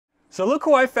So look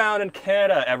who I found in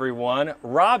Canada, everyone.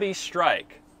 Robbie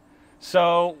Strike.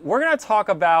 So we're going to talk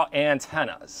about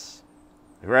antennas.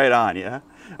 Right on, yeah.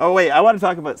 Oh wait, I want to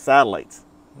talk about satellites.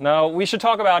 No, we should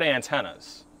talk about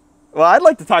antennas. Well, I'd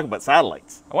like to talk about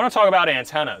satellites. I want to talk about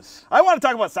antennas. I want to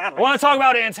talk about satellites. I want to talk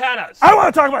about antennas. I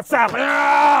want to talk about satellites.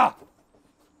 Ah!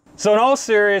 So in all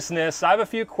seriousness, I have a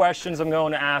few questions I'm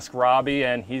going to ask Robbie,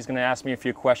 and he's going to ask me a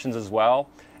few questions as well.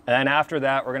 And then after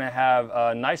that, we're going to have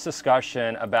a nice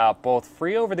discussion about both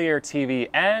free over-the-air TV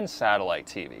and satellite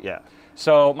TV. Yeah.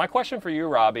 So my question for you,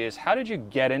 Robbie, is how did you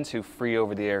get into free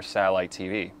over-the-air satellite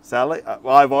TV? Satellite?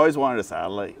 Well, I've always wanted a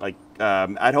satellite. Like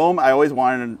at home, I always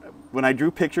wanted. When I drew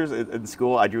pictures in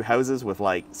school, I drew houses with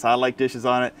like satellite dishes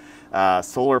on it,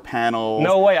 solar panels.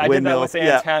 No way! I windmills. did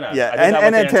that with antennas. Yeah,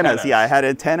 and antennas. Yeah, I had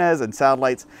antennas and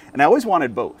satellites, and I always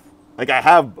wanted both. Like I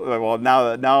have, well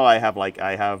now I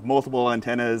have multiple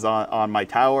antennas on my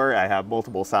tower. I have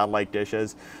multiple satellite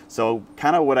dishes. So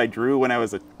kind of what I drew when I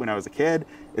was a kid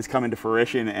is coming to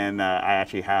fruition, and I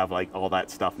actually have like all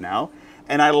that stuff now.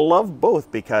 And I love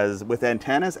both because with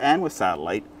antennas and with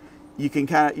satellite, you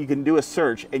can do a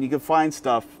search and you can find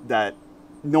stuff that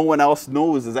no one else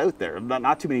knows is out there.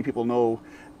 Not too many people know,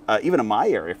 even in my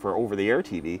area for over-the-air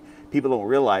TV, people don't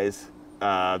realize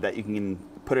that you can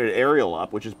put an aerial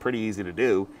up, which is pretty easy to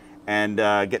do, and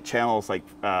get channels like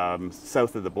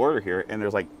south of the border here. And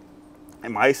there's like,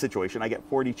 in my situation, I get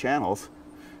 40 channels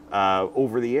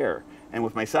over the air. And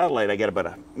with my satellite, I get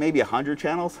about maybe 100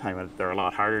 channels. I mean, they're a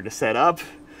lot harder to set up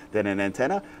than an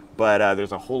antenna, but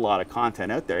there's a whole lot of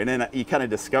content out there. And then you kind of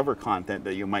discover content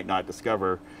that you might not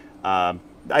discover. I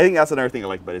think that's another thing I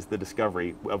like about it, is the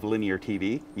discovery of linear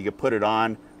TV. You can put it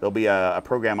on, there'll be a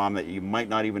program on that you might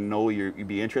not even know you'd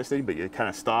be interested in, but you kind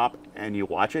of stop and you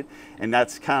watch it. And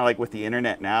that's kind of like with the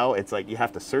internet now. It's like you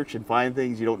have to search and find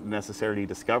things. You don't necessarily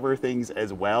discover things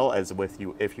as well as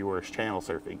if you were channel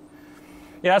surfing.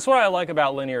 Yeah, that's what I like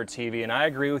about linear TV, and I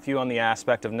agree with you on the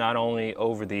aspect of not only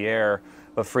over the air,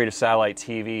 but free to satellite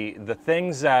TV. The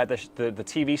things that the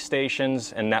TV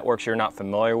stations and networks you're not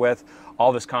familiar with,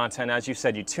 all this content, as you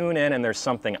said, you tune in and there's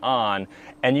something on,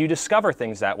 and you discover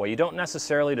things that way. You don't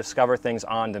necessarily discover things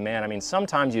on demand. I mean,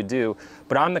 sometimes you do,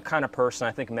 but I'm the kind of person,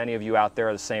 I think many of you out there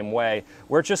are the same way,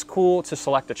 where it's just cool to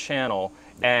select a channel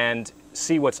and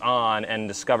see what's on and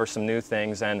discover some new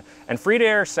things. And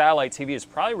free-to-air satellite TV is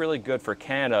probably really good for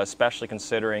Canada, especially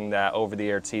considering that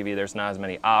over-the-air TV, there's not as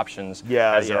many options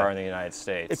as there are in the United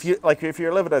States. If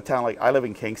you're living in a town, like I live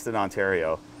in Kingston,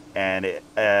 Ontario, and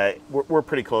we're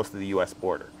pretty close to the U.S.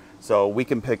 border. So we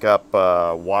can pick up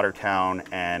Watertown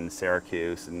and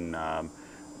Syracuse and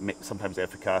sometimes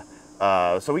Ithaca.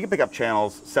 So we can pick up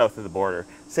channels south of the border.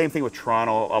 Same thing with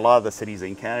Toronto. A lot of the cities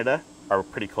in Canada are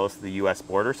pretty close to the U.S.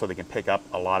 border, so they can pick up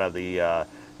a lot of the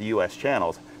U.S.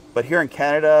 channels. But here in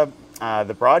Canada,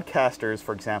 the broadcasters,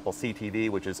 for example, CTV,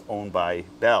 which is owned by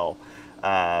Bell,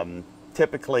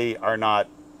 typically are not,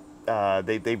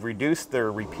 they've reduced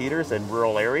their repeaters in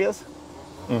rural areas.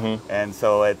 Mm-hmm. And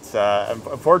so it's,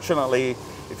 unfortunately,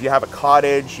 if you have a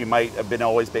cottage, you might have been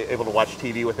always able to watch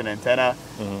TV with an antenna.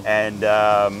 Mm-hmm.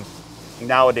 And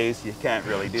nowadays, you can't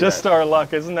really do that. Just our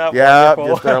luck, isn't that wonderful?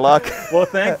 Yeah, just our luck. Well,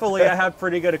 thankfully, I have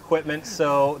pretty good equipment,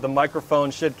 so the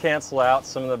microphone should cancel out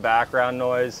some of the background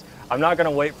noise. I'm not going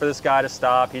to wait for this guy to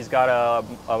stop. He's got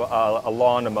a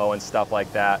lawn to mow and stuff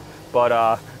like that.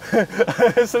 But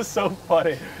this is so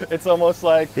funny. It's almost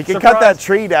like... He can cut that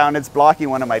tree down. It's blocking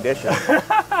one of my dishes.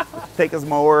 Take his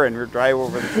mower and drive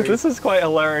over the tree. This is quite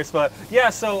hilarious. But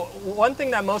yeah, so one thing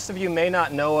that most of you may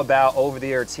not know about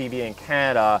over-the-air TV in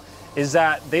Canada is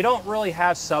that they don't really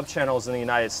have subchannels in the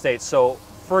United States. So,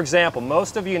 for example,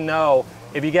 most of you know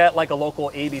if you get like a local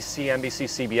ABC,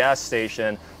 NBC, CBS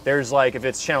station, there's like, if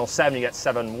it's channel 7, you get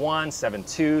 7.1,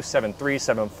 7.2, 7.3,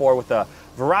 7.4 with a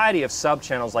variety of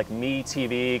subchannels like Me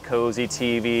TV, Cozy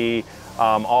TV,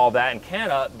 all of that. In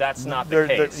Canada, that's not the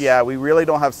case. Yeah, we really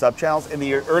don't have subchannels. In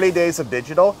the early days of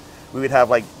digital, we would have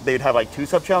like, they'd have like 2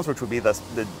 subchannels, which would be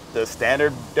the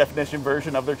standard definition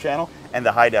version of their channel and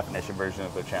the high definition version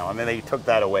of their channel. And then they took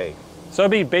that away. So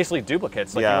it'd be basically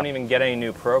duplicates, like you don't even get any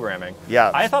new programming.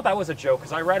 Yeah. I thought that was a joke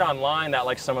because I read online that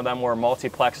like some of them were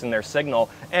multiplexing their signal,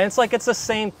 and it's like it's the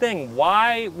same thing.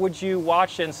 Why would you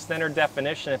watch it in standard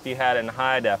definition if you had it in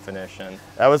high definition?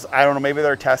 That was, I don't know, maybe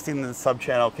they're testing the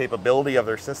subchannel capability of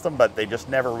their system, but they just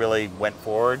never really went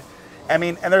forward. I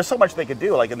mean, and there's so much they could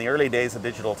do. Like in the early days of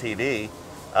digital TV,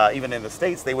 even in the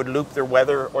States, they would loop their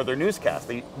weather or their newscast.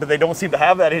 But they don't seem to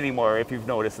have that anymore, if you've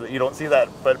noticed. You don't see that.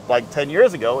 But like 10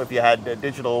 years ago, if you had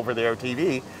digital over-the-air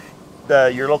TV,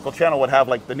 your local channel would have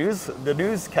like the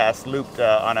newscast looped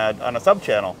on a sub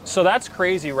channel. So that's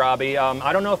crazy, Robbie.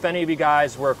 I don't know if any of you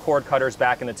guys were cord cutters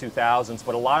back in the 2000s,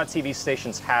 but a lot of TV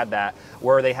stations had that,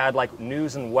 where they had like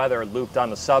news and weather looped on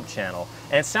the sub channel.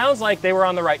 And it sounds like they were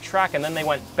on the right track, and then they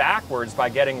went backwards by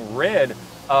getting rid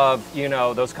of, you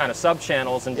know, those kind of sub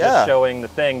channels and just showing the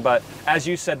thing. But as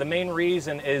you said, the main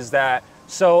reason is that,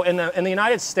 so in the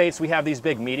United States, we have these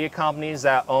big media companies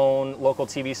that own local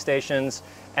TV stations,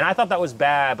 and I thought that was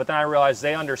bad, but then I realized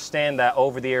they understand that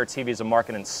over-the-air TV is a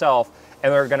market in itself,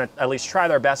 and they're going to at least try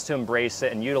their best to embrace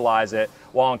it and utilize it.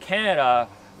 While in Canada,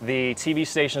 the TV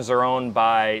stations are owned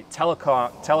by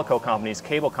teleco companies,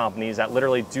 cable companies that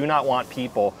literally do not want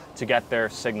people to get their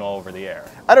signal over the air.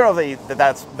 I don't know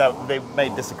if they may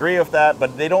disagree with that,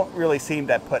 but they don't really seem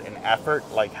to put an effort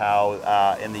like how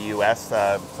in the US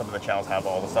some of the channels have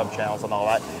all the sub channels and all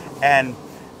that. And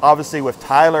obviously with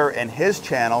Tyler and his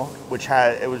channel, which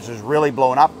it was just really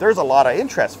blown up, there's a lot of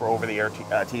interest for over-the-air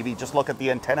TV. Just look at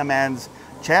the Antenna Man's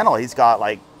channel. He's got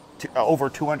like over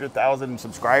 200,000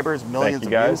 subscribers, millions of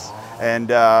views. And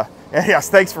yes,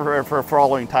 thanks for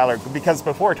following Tyler, because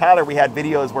before Tyler we had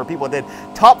videos where people did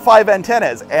top 5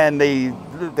 antennas, and they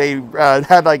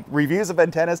had like reviews of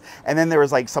antennas, and then there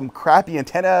was like some crappy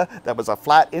antenna that was a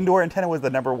flat indoor antenna was the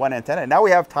 #1 antenna. And now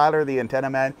we have Tyler the Antenna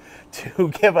Man to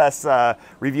give us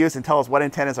reviews and tell us what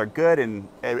antennas are good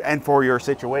and for your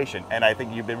situation. And I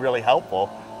think you've been really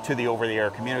helpful to the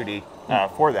over-the-air community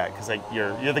for that, because like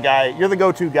you're the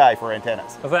go-to guy for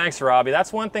antennas. Well, thanks, Robbie.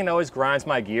 That's one thing that always grinds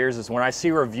my gears, is when I see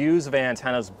reviews of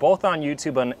antennas, both on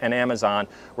YouTube and Amazon,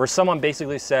 where someone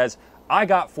basically says, I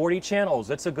got 40 channels,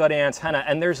 it's a good antenna,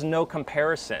 and there's no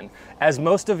comparison. As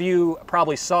most of you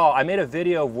probably saw, I made a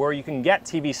video where you can get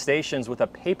TV stations with a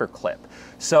paper clip.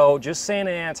 So just saying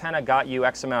an antenna got you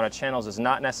X amount of channels is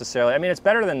not necessarily, I mean, it's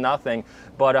better than nothing,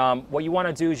 but what you want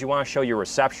to do is you want to show your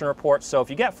reception report. So if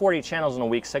you get 40 channels in a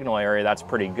weak signal area, that's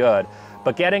pretty good.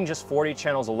 But getting just 40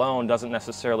 channels alone doesn't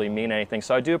necessarily mean anything.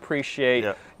 So I do appreciate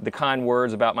the kind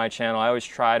words about my channel. I always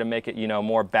try to make it, you know,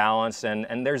 more balanced,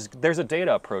 and there's a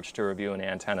data approach to reviewing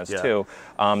antennas too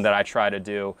that I try to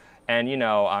do. And you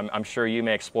know, I'm sure you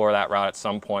may explore that route at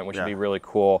some point, which would be really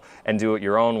cool, and do it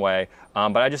your own way.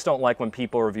 But I just don't like when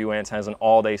people review antennas and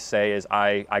all they say is,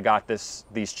 I got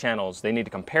these channels. They need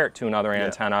to compare it to another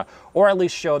antenna, or at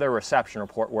least show their reception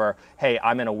report where, hey,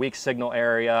 I'm in a weak signal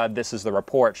area. This is the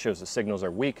report, shows the signals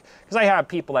are weak. Because I have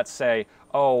people that say,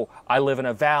 oh, I live in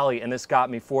a valley and this got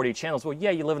me 40 channels. Well,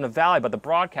 yeah, you live in a valley, but the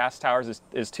broadcast towers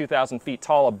is 2,000 feet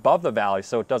tall above the valley,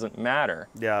 so it doesn't matter.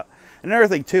 Yeah. Another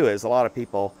thing too is a lot of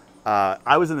people,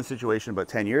 I was in a situation about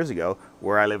 10 years ago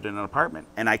where I lived in an apartment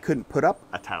and I couldn't put up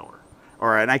a tower.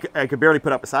 And I could barely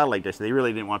put up a satellite dish. They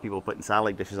really didn't want people putting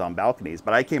satellite dishes on balconies.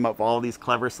 But I came up with all these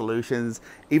clever solutions,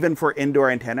 even for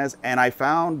indoor antennas. And I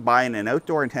found buying an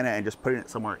outdoor antenna and just putting it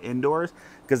somewhere indoors,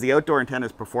 because the outdoor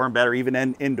antennas perform better even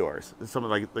indoors. Some of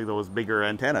like those bigger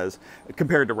antennas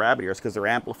compared to rabbit ears, because they're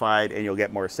amplified and you'll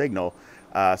get more signal.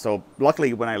 So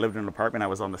luckily, when I lived in an apartment, I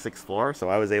was on the 6th floor, so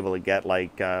I was able to get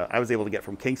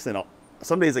from Kingston.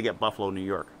 Some days I get Buffalo, New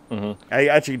York. I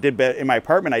actually did better in my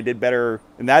apartment. I did better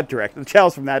in that direction. The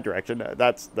channels from that direction,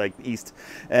 that's like east,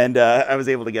 and I was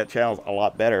able to get channels a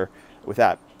lot better with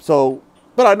that. So,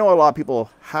 but I know a lot of people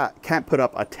can't put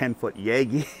up a 10-foot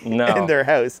Yagi in their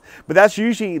house. But that's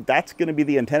going to be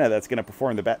the antenna that's going to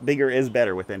perform. The bigger is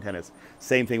better with antennas.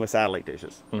 Same thing with satellite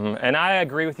dishes. And I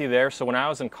agree with you there. So when I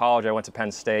was in college, I went to Penn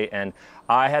State, and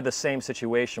I had the same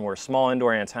situation where a small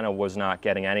indoor antenna was not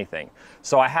getting anything.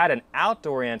 So I had an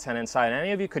outdoor antenna inside, and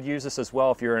any of you could use this as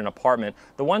well if you're in an apartment.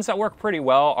 The ones that work pretty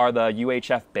well are the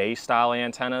UHF bay style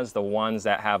antennas, the ones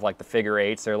that have like the figure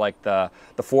 8s. They're like the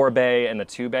 4 bay and the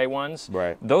 2 bay ones.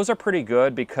 Right. Those are pretty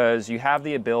good because you have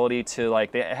the ability to,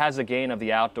 like, it has a gain of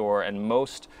the outdoor, and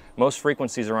most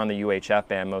frequencies are on the UHF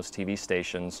band, most TV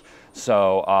stations.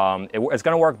 So it's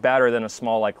going to work better than a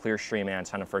small, like, Clearstream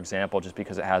antenna, for example, just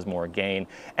because it has more gain.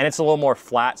 And it's a little more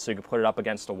flat, so you can put it up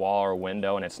against a wall or a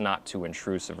window, and it's not too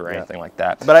intrusive or anything like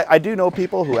that. But I do know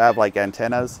people who have, like,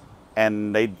 antennas,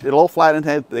 and a little flat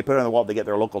antenna, they put it on the wall, they get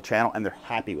their local channel, and they're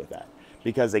happy with that,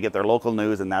 because they get their local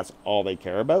news and that's all they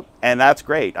care about. And that's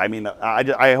great. I mean,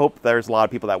 I hope there's a lot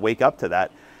of people that wake up to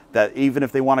that even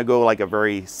if they want to go like a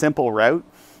very simple route,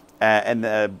 and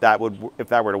if that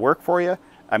were to work for you,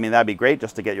 I mean, that'd be great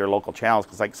just to get your local channels.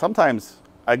 Because like sometimes,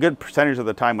 a good percentage of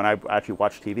the time when I actually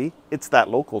watch TV, it's that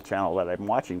local channel that I'm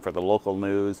watching for the local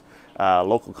news,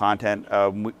 local content.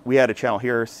 We had a channel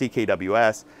here,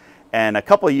 CKWS, and a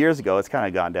couple of years ago, it's kind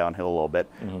of gone downhill a little bit,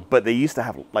 but they used to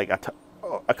have like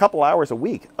a couple hours a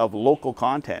week of local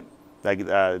content Like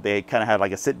they kind of had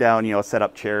like a sit down, you know, set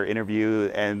up chair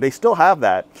interview, and they still have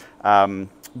that.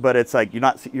 But it's like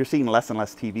you're seeing less and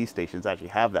less TV stations actually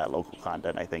have that local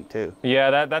content, I think, too.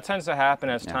 Yeah, that tends to happen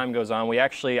as time goes on.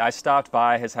 I stopped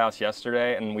by his house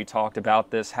yesterday and we talked about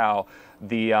this, how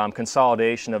the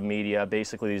consolidation of media,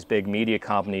 basically these big media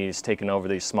companies taking over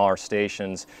these smaller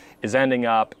stations, is ending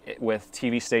up with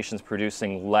TV stations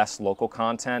producing less local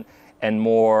content and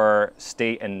more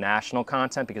state and national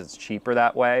content because it's cheaper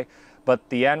that way. But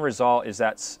the end result is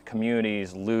that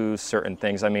communities lose certain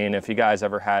things. I mean, if you guys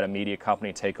ever had a media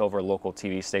company take over a local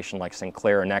TV station like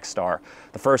Sinclair or Nexstar,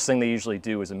 the first thing they usually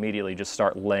do is immediately just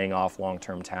start laying off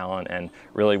long-term talent, and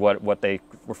really what I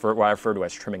refer to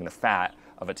as trimming the fat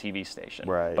of a TV station.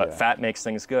 Right, but fat makes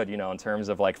things good, you know, in terms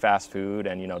of like fast food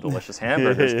and, you know, delicious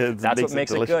hamburgers. That's what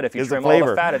makes it good. If you trim all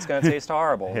the fat, it's going to taste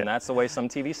horrible. And that's the way some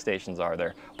TV stations are.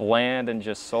 They're bland and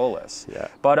just soulless. Yeah.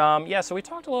 But yeah, so we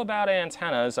talked a little about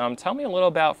antennas. Tell me a little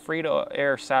about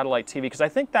free-to-air satellite TV, because I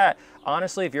think that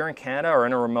honestly, if you're in Canada or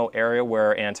in a remote area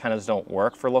where antennas don't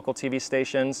work for local TV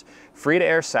stations,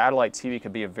 free-to-air satellite TV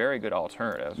could be a very good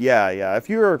alternative. Yeah, yeah.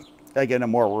 If you're like in a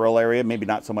more rural area, maybe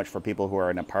not so much for people who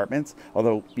are in apartments,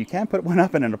 although you can put one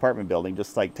up in an apartment building.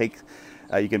 Just like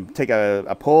you can take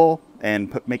a pole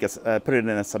and put it in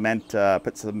a cement,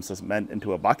 put some cement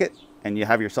into a bucket, and you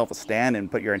have yourself a stand and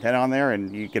put your antenna on there,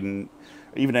 and you can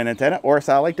even an antenna or a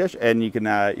satellite dish, and you can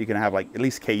have like at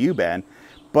least KU band.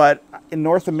 But in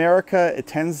North America, it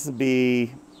tends to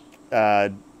be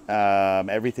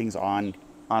everything's on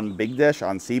big dish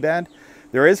on C band.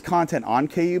 There is content on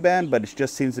KU band, but it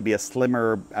just seems to be a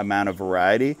slimmer amount of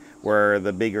variety, where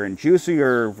the bigger and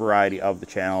juicier variety of the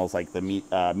channels, like the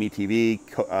MeTV,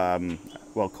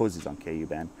 well, Cozy's on KU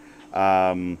band,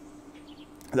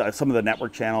 some of the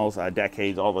network channels,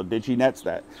 Decades, all the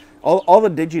DigiNets, all the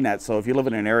DigiNets. So if you live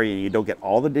in an area and you don't get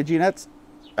all the DigiNets,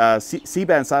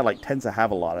 C-band satellite tends to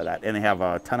have a lot of that, and they have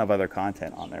a ton of other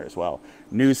content on there as well.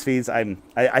 News feeds, I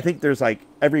think there's like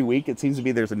every week it seems to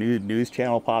be there's a new news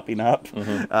channel popping up.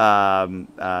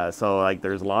 So like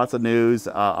there's lots of news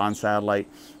on satellite.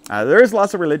 There is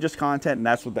lots of religious content, and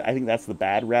that's what I think that's the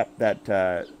bad rep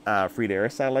that free-to-air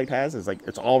satellite has, is like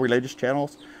it's all religious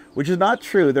channels, which is not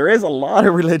true. There is a lot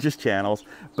of religious channels,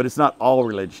 but it's not all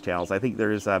religious channels. I think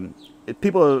there's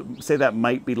people say that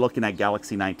might be looking at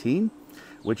Galaxy 19.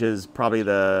 Which is probably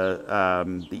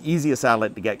the easiest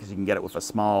satellite to get, because you can get it with a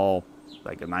small,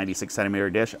 like a 96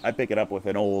 centimeter dish. I pick it up with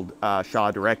an old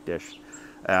Shaw Direct dish.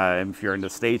 And if you're in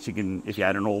the States, if you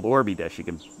had an old Orbi dish, you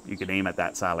can aim at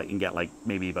that satellite and get like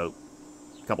maybe about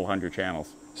a couple hundred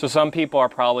channels. So some people are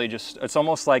probably it's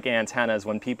almost like antennas.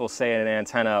 When people say an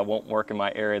antenna won't work in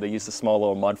my area, they use the small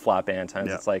little mud flap antennas.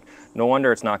 Yeah. It's like, no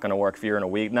wonder it's not going to work if you're in a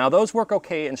week. Now those work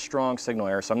okay in strong signal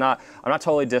areas, so I'm not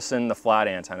totally dissing the flat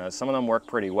antennas. Some of them work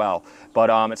pretty well. But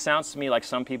it sounds to me like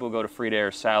some people go to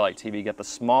free-to-air satellite TV, get the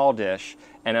small dish,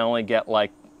 and only get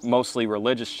like mostly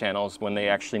religious channels when they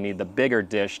actually need the bigger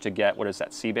dish to get, what is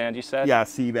that, C-band you said? Yeah,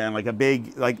 C-band, like a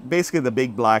big, like basically the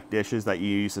big black dishes that you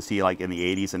used to see like in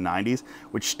the 80s and 90s,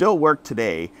 which still work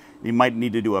today. You might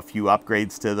need to do a few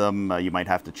upgrades to them. You might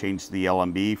have to change the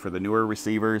LMB for the newer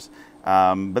receivers.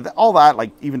 But all that, like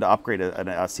even to upgrade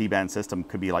a C-band system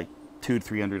could be like $200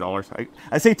 to $300.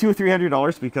 I say $200 to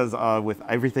 $300 because with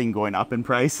everything going up in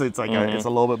price, it's like it's a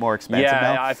little bit more expensive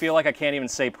now. Yeah, I feel like I can't even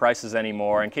say prices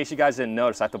anymore. In case you guys didn't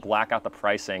notice, I have to black out the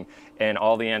pricing and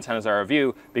all the antennas I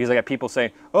review, because I got people saying,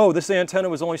 "Oh, this antenna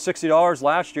was only $60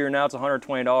 last year, now it's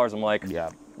 $120." I'm like, yeah.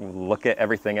 Look at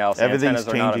everything else. Everything's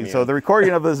changing. So the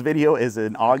recording of this video is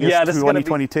in August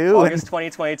 2022. August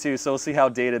 2022. So we'll see how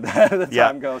dated the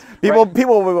time goes. People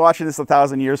will be watching this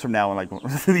 1,000 years from now and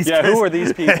like, these guys. Who are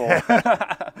these people?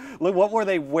 Look, what were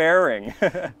they wearing?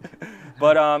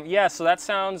 But yeah, so that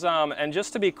sounds, and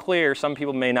just to be clear, some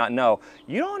people may not know,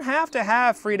 you don't have to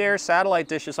have free-to-air satellite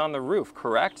dishes on the roof,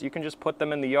 correct? You can just put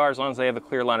them in the yard as long as they have a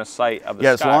clear line of sight of the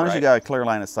sky, as long as you got a clear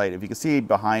line of sight. If you can see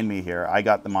behind me here, I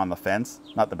got them on the fence.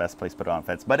 Not the best place to put it on a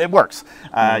fence, but it works.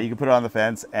 You can put it on the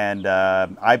fence, and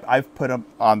I've put them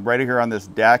on right here on this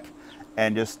deck,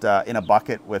 and just in a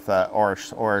bucket with or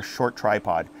a short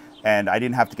tripod. And I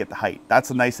didn't have to get the height. That's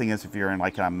the nice thing, is if you're in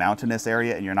like a mountainous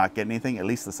area and you're not getting anything, at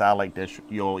least the satellite dish,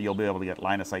 you'll be able to get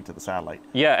line of sight to the satellite.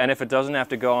 Yeah, and if it doesn't have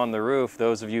to go on the roof,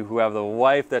 those of you who have the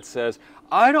wife that says,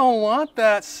 "I don't want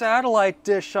that satellite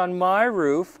dish on my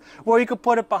roof," well, you could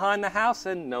put it behind the house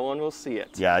and no one will see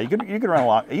it. Yeah, you can run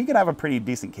along. You can have a pretty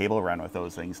decent cable run with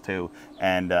those things too,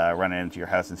 and run it into your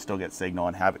house and still get signal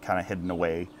and have it kind of hidden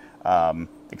away.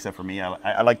 Except for me,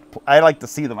 I like to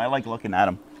see them. I like looking at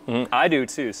them. I do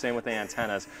too, same with the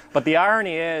antennas. But the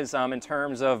irony is, in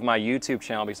terms of my YouTube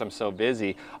channel, because I'm so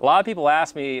busy, a lot of people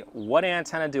ask me, what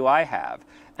antenna do I have?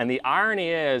 And the irony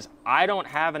is, I don't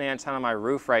have an antenna on my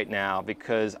roof right now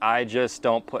because I just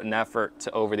don't put an effort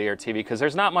to over-the-air TV because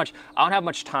there's not much, I don't have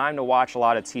much time to watch a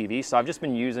lot of TV, so I've just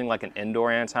been using like an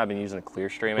indoor antenna. I've been using a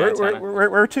Clearstream antenna.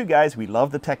 We're two guys, we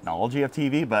love the technology of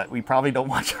TV, but we probably don't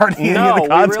watch hardly any of the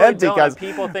content. We really don't. Because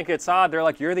people think it's odd. They're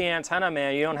like, you're the antenna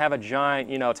man, you don't have a giant,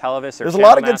 you know, television. There's a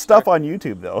lot of good stuff on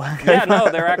YouTube though. Yeah, no,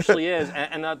 there actually is.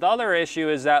 And the other issue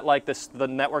is that like the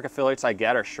network affiliates I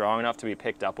get are strong enough to be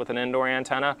picked up with an indoor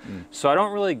antenna. So I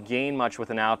don't really gain much with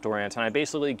an outdoor antenna. I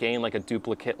basically gain like a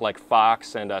duplicate like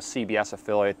Fox and a CBS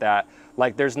affiliate that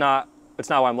like it's not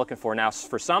what I'm looking for. Now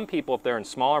for some people, if they're in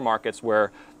smaller markets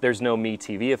where there's no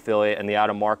MeTV affiliate and the out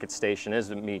of market station is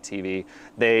MeTV,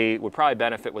 they would probably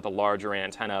benefit with a larger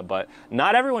antenna, but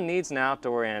not everyone needs an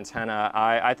outdoor antenna.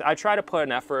 I try to put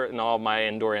an effort in all my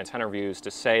indoor antenna reviews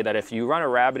to say that if you run a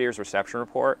rabbit ears reception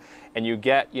report and you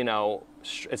get, you know,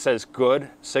 it says good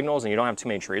signals and you don't have too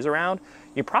many trees around,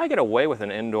 you probably get away with an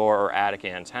indoor or attic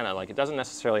antenna. Like it doesn't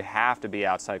necessarily have to be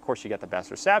outside. Of course you get the best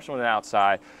reception with it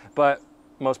outside, but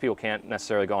most people can't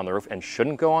necessarily go on the roof and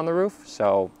shouldn't go on the roof.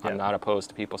 So I'm not opposed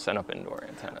to people setting up indoor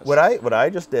antennas. What I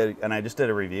just did, and I just did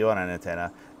a review on an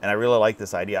antenna, and I really like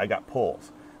this idea. I got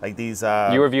poles. Like these.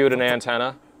 You reviewed an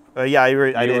antenna? Yeah, I did.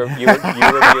 You reviewed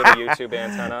a YouTube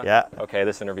antenna? Yeah. Okay,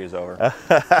 this interview's over.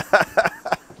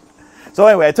 So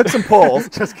anyway, I took some poles.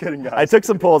 Just kidding, guys. I took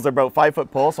some poles. They're about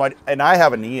 5-foot poles. So I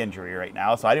have a knee injury right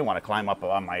now, so I didn't want to climb up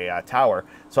on my tower.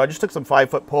 So I just took some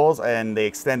 5-foot poles, and they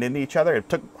extend into each other.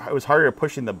 It was harder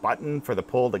pushing the button for the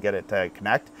pole to get it to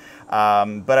connect,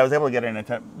 but I was able to get an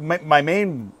antenna. My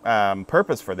main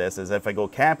purpose for this is if I go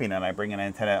camping and I bring an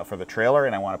antenna out for the trailer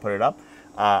and I want to put it up,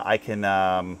 I can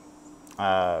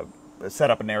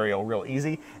set up an aerial real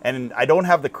easy. And I don't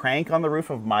have the crank on the roof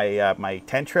of my my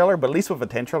tent trailer, but at least with a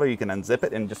tent trailer you can unzip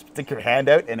it and just stick your hand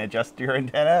out and adjust your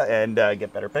antenna and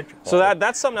get better picture quality. So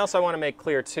that's something else I want to make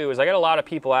clear too, is I get a lot of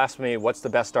people ask me what's the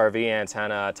best RV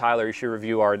antenna. Tyler, you should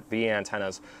review RV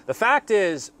antennas. The fact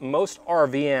is most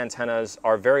RV antennas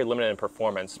are very limited in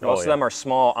performance. Most of them are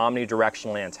small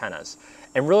omnidirectional antennas,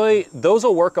 and really those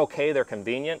will work okay, they're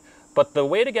convenient, but the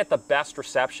way to get the best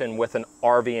reception with an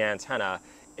RV antenna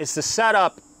is to set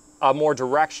up a more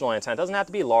directional antenna. It doesn't have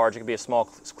to be large, it could be a small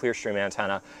Clearstream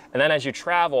antenna. And then as you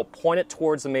travel, point it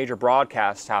towards the major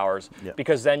broadcast towers,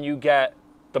 because then you get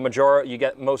the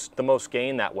most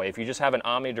gain that way. If you just have an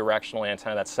omnidirectional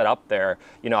antenna that's set up there,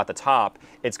 you know, at the top,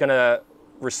 it's gonna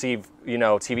receive, you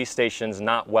know, TV stations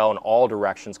not well in all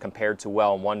directions compared to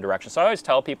well in one direction. So I always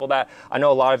tell people that. I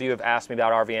know a lot of you have asked me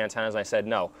about RV antennas, and I said,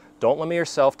 no, don't limit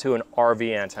yourself to an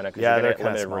RV antenna because you're going to get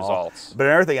limited results. But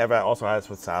another thing I've also had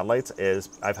with satellites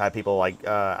is I've had people like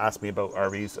ask me about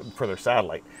RVs for their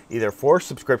satellite, either for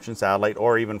subscription satellite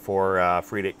or even for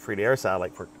free-to-air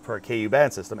satellite for a KU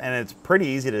band system. And it's pretty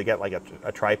easy to get like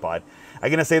a tripod. I'm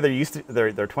going to say they're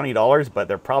 $20, but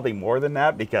they're probably more than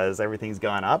that because everything's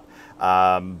gone up.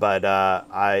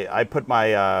 I put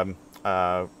my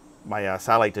my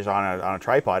satellite dish on a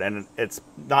tripod, and it's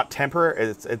not temporary.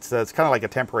 It's kind of like a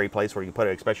temporary place where you can put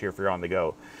it, especially if you're on the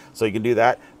go. So you can do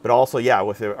that. But also, yeah,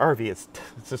 with the RV, it's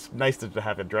just nice to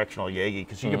have a directional Yagi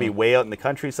because you can be way out in the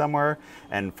country somewhere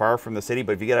and far from the city.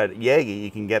 But if you get a Yagi,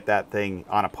 you can get that thing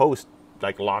on a post,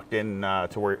 like locked in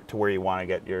to where you want to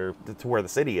get to where the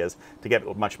city is to get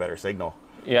a much better signal.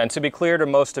 Yeah, and to be clear to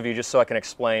most of you, just so I can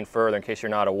explain further in case you're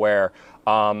not aware,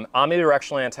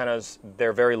 omnidirectional antennas,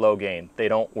 they're very low gain. They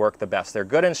don't work the best. They're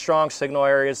good in strong signal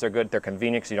areas. They're good. They're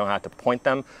convenient because you don't have to point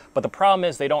them. But the problem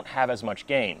is they don't have as much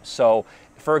gain. So,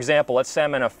 for example, let's say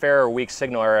I'm in a fair or weak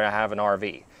signal area and I have an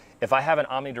RV. If I have an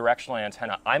omnidirectional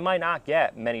antenna, I might not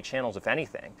get many channels, if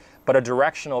anything. But a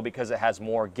directional, because it has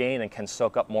more gain and can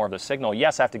soak up more of the signal,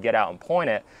 yes, I have to get out and point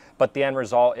it, but the end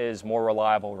result is more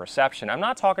reliable reception. I'm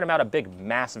not talking about a big,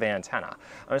 massive antenna.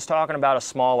 I'm just talking about a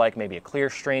small, like maybe a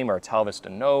Clearstream or a Telvista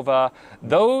Nova.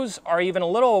 Those are even a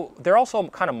little, they're also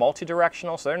kind of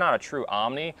multi-directional, so they're not a true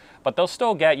omni, but they'll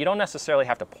still get, you don't necessarily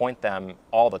have to point them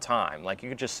all the time. Like you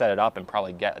could just set it up and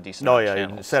probably get a decent amount of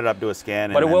channels. You set it up, do a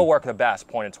scan. But it will work the best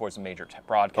pointed towards the major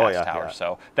broadcast tower.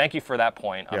 So thank you for that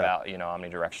point about, you know,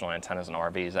 omnidirectional directional antennas in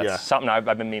RVs. That's something I've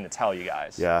been meaning to tell you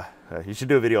guys. Yeah, you should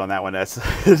do a video on that one. That's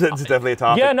it's definitely a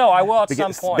topic. Yeah, no, I will at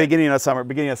some point. Beginning of summer.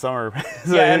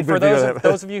 So yeah, and for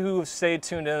those of you who have stayed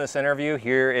tuned in this interview,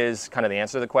 here is kind of the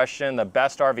answer to the question. The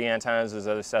best RV antennas is,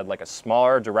 as I said, like a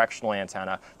smaller directional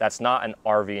antenna that's not an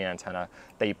RV antenna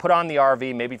that you put on the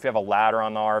RV. Maybe if you have a ladder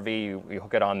on the RV, you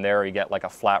hook it on there, you get like a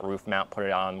flat roof mount, put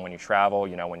it on when you travel,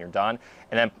 you know, when you're done,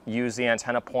 and then use the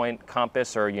antenna point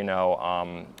compass or, you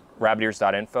know,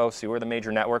 rabbitears.info, see where the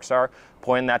major networks are,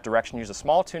 point in that direction, use a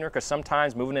small tuner, because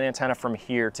sometimes moving an antenna from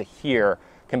here to here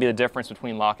can be the difference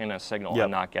between locking a signal and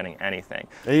not getting anything.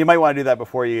 And you might want to do that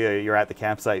before you're at the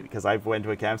campsite, because I've went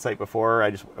to a campsite before.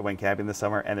 I went camping this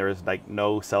summer, and there was like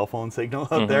no cell phone signal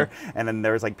out there. And then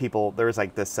there was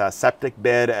like this septic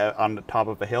bed on the top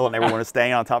of a hill, and everyone was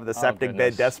staying on top of the septic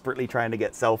bed, desperately trying to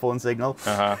get cell phone signal.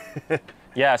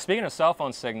 Yeah, speaking of cell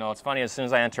phone signal, it's funny, as soon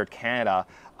as I entered Canada,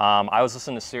 I was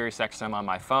listening to Sirius XM on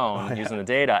my phone using the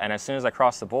data, and as soon as I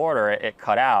crossed the border, it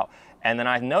cut out. And then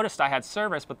I noticed I had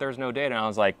service, but there's no data, and I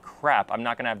was like, crap, I'm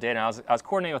not gonna have data. And I was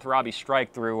coordinating with Robbie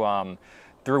Strike through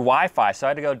Wi-Fi, so I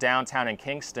had to go downtown in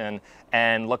Kingston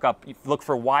and look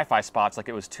for Wi-Fi spots like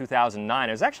it was 2009.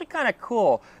 It was actually kind of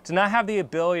cool to not have the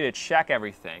ability to check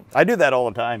everything. I do that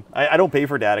all the time. I don't pay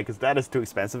for data because data is too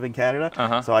expensive in Canada.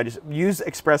 So I just use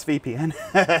ExpressVPN.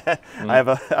 I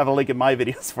have a link in my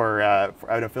videos for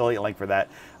an affiliate link for that.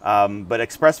 But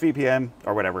ExpressVPN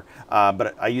or whatever.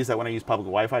 But I use that when I use public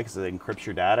Wi-Fi because it encrypts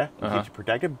your data and keeps you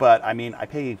protected. But I mean, I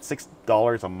pay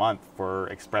 $6 a month for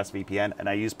ExpressVPN, and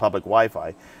I use public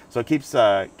Wi-Fi, so it keeps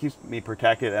me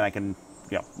protected, and I can,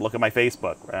 you know, look at my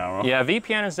Facebook. I don't know. Yeah,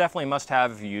 VPN is definitely a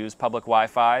must-have if you use public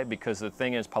Wi-Fi, because the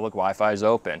thing is, public Wi-Fi is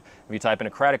open. If you type in a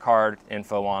credit card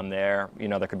info on there, you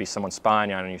know, there could be someone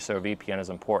spying on you, so VPN is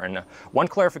important. One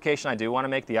clarification I do want to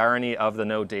make: the irony of the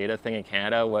no data thing in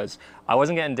Canada was I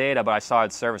wasn't getting data, but I saw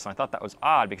its service, and I thought that was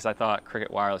odd because I thought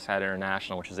Cricket Wireless had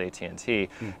international, which is AT&T,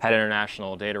 had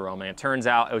international data roaming. It turns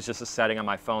out it was just a setting on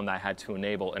my phone that I had to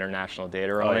enable international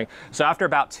data roaming. So after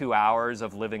about 2 hours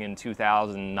of living in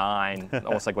 2009,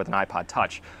 almost like with an iPod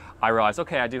Touch, I realized,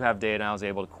 okay, I do have data, and I was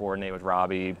able to coordinate with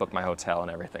Robbie, book my hotel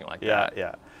and everything like that.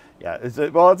 Yeah. It's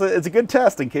a good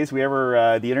test in case we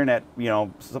ever, the internet, you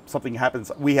know, something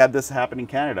happens. We had this happen in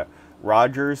Canada.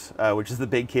 Rogers, which is the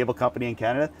big cable company in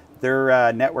Canada,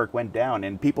 their network went down,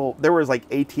 and there was like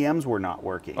ATMs were not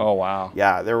working. Oh, wow.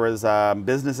 Yeah, there was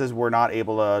businesses were not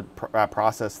able to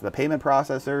process the payment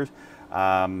processors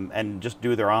and just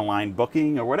do their online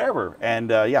booking or whatever. And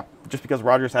yeah, just because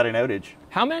Rogers had an outage.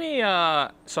 How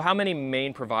many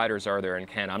main providers are there in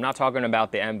Canada? I'm not talking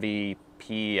about the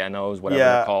MVPNOs, whatever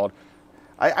they're called.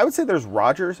 I would say there's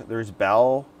Rogers, there's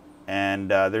Bell, and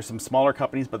there's some smaller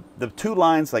companies, but the two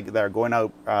lines like that are going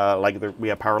out, we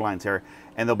have power lines here,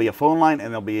 and there'll be a phone line and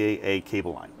there'll be a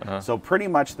cable line. So pretty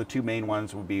much the two main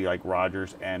ones would be like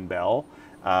Rogers and Bell.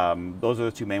 Those are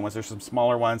the two main ones. There's some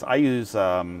smaller ones. I use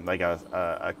like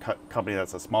a company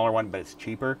that's a smaller one, but it's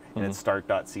cheaper, and it's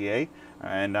start.ca,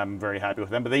 and I'm very happy with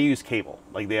them. But they use cable.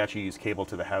 Like, they actually use cable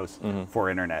to the house for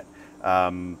internet.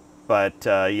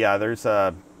 Yeah, there's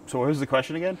so what was the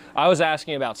question again? I was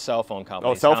asking about cell phone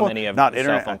companies. Oh, cell phone? How many of Not the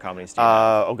internet. cell phone companies do you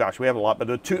have? Oh gosh, we have a lot, but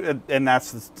the two, and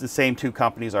that's the same two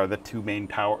companies are the two main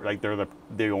tower, like they're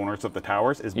the owners of the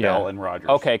towers, is Bell and Rogers.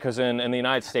 Okay, because in the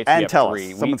United States and we have tell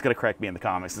three. Us. Someone's going to correct me in the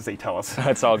comments and say tell us.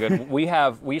 That's all good. We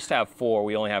used to have 4.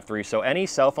 We only have 3. So any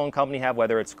cell phone company have,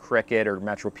 whether it's Cricket or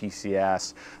Metro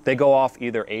PCS, they go off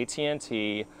either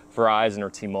AT&T, Verizon, or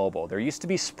T-Mobile. There used to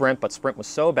be Sprint, but Sprint was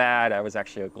so bad, I was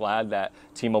actually glad that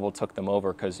T-Mobile took them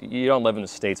over, because you don't live in the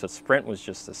States, but Sprint was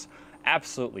just this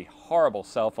absolutely horrible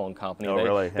cell phone company. Oh,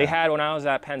 really? They had, when I was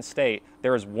at Penn State,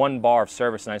 there was 1 bar of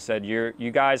service, and I said,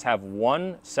 you guys have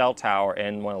 1 cell tower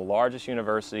in one of the largest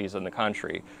universities in the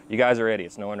country. You guys are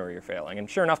idiots. No wonder you're failing. And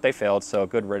sure enough, they failed, so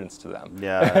good riddance to them.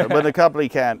 Yeah, but the company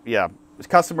can't, it's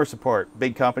customer support.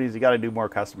 Big companies, you got to do more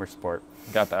customer support.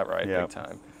 Got that right, big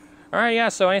time. All right, yeah,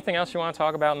 so anything else you want to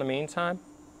talk about in the meantime?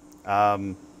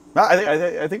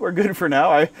 I think we're good for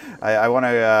now. I want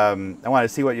to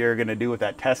see what you're going to do with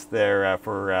that test there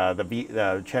for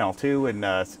the Channel 2 and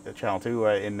Channel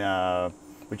 2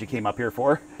 which you came up here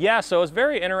for. Yeah, so it was a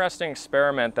very interesting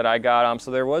experiment that I got.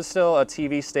 So there was still a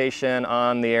TV station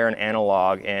on the air in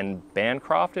analog in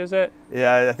Bancroft, is it?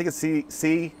 Yeah, I think it's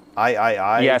CIII.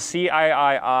 Yeah,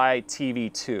 CIII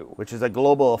TV2. Which is a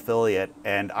global affiliate,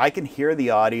 and I can hear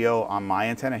the audio on my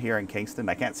antenna here in Kingston.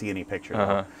 I can't see any picture.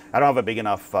 I don't have a big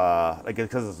enough,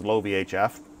 because it's low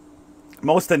VHF.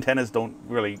 Most antennas don't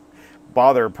really,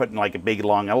 bother putting like a big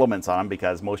long elements on them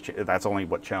because that's only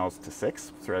what channels to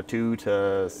 6, so 2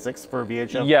 to 6 for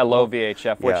VHF. Yeah, low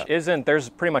VHF, which isn't. There's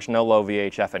pretty much no low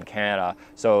VHF in Canada,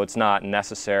 so it's not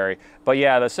necessary. But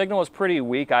yeah, the signal was pretty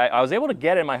weak. I was able to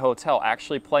get it in my hotel,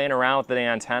 actually playing around with the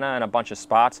antenna in a bunch of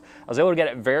spots. I was able to get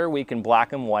it very weak in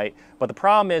black and white. But the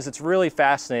problem is, it's really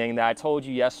fascinating that I told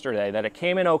you yesterday that it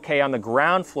came in okay on the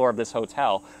ground floor of this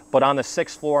hotel, but on the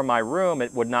 6th floor of my room,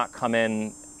 it would not come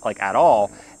in like at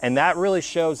all. And that really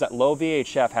shows that low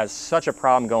VHF has such a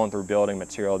problem going through building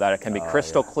material that it can be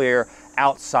crystal clear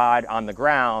outside on the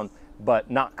ground,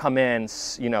 but not come in,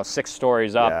 you know, 6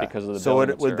 stories up because of the building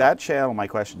material. With that channel, my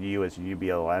question to you is, you'd be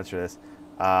able to answer this,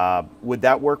 would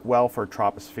that work well for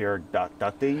tropospheric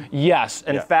ducting? Yes.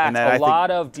 In fact, a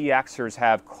lot of DXers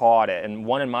have caught it, and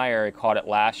one in my area caught it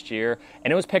last year,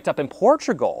 and it was picked up in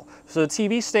Portugal. So the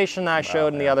TV station that I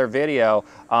showed in the other video,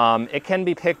 it can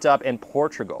be picked up in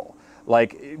Portugal,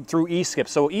 like through eSkip.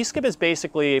 So eSkip is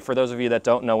basically, for those of you that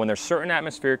don't know, when there's certain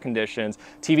atmospheric conditions,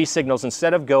 TV signals,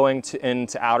 instead of going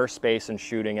into outer space and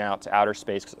shooting out to outer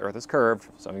space, because Earth is curved,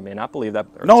 some of you may not believe that.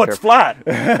 No, it's flat.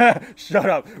 Shut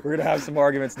up. We're going to have some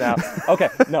arguments now. Okay,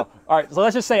 no. All right, so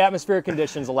let's just say atmospheric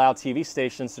conditions allow TV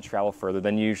stations to travel further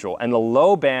than usual, and the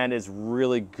low band is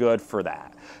really good for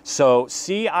that. So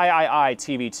CIII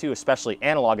TV2, especially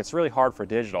analog, it's really hard for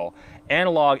digital.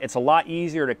 Analog, it's a lot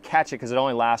easier to catch it because it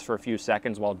only lasts for a few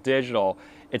seconds, while digital,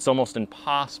 it's almost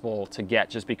impossible to get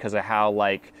just because of how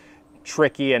like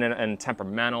tricky and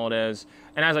temperamental it is.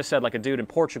 And as I said, like a dude in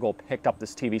Portugal picked up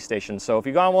this TV station. So if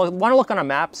you want to look on a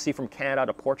map, see from Canada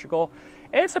to Portugal,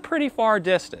 it's a pretty far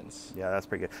distance. Yeah, that's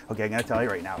pretty good. Okay, I'm gonna tell you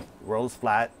right now, the world is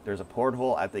flat. There's a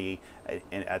porthole at the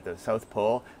South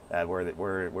Pole where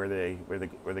the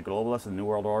globalists and New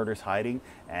World Order is hiding,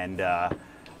 and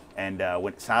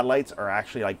when satellites are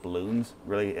actually like balloons,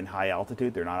 really in high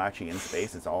altitude, they're not actually in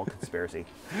space. It's all conspiracy.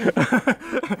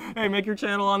 Hey, make your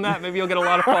channel on that. Maybe you'll get a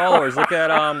lot of followers. Look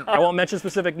at I won't mention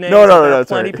specific names. No, there are that's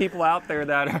plenty right. people out there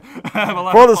that have a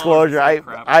lot Full of disclosure,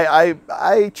 followers.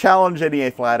 I challenge any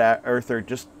flat earther.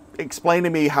 Just explain to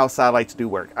me how satellites do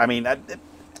work. I mean,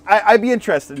 I'd be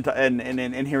interested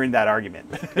in hearing that argument.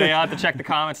 Yeah, you'll have to check the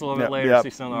comments a little bit later to see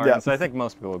some of the arguments. I think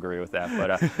most people agree with that,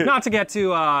 but not to get too,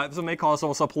 some may call this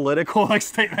almost a political like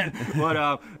statement,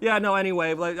 but yeah, no,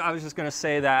 anyway, like, I was just going to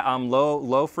say that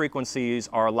low frequencies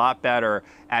are a lot better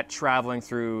at traveling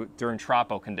through during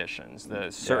tropo conditions.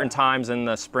 The certain times in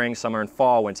the spring, summer, and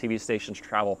fall when TV stations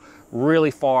travel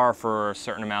really far for a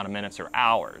certain amount of minutes or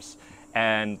hours.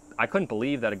 And I couldn't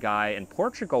believe that a guy in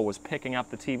Portugal was picking up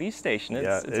the TV station.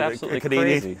 It's absolutely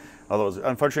crazy. Although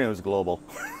unfortunately it was global.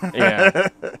 Yeah.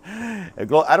 I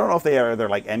don't know if they're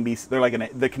like NBC. They're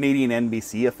like the Canadian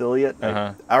NBC affiliate,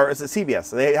 or is it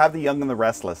CBS? They have the Young and the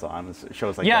Restless on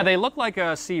shows like that. Yeah, they look like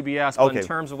a CBS, but in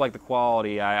terms of like the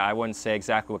quality, I wouldn't say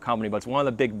exactly what company, but it's one of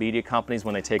the big media companies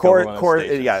when they take over one of those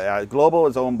stations. Yeah, Global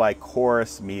is owned by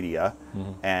Chorus Media,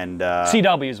 and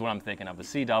CW is what I'm thinking of. The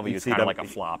CW is kind of like a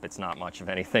flop. It's not much of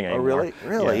anything anymore. Oh, really?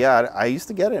 Really? Yeah, I used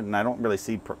to get it, and I don't really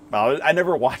see. Well, I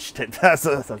never watched it.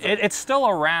 It's still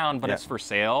around, but it's for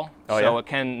sale. So it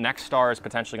can. Nextstar is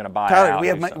potentially going to buy Tyler, it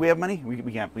out. we have money.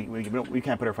 We can't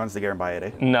put our funds together and buy it.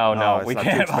 Eh? No, we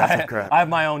can't buy it. Crap. I have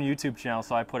my own YouTube channel,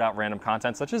 so I put out random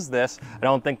content such as this. I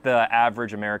don't think the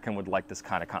average American would like this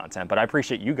kind of content, but I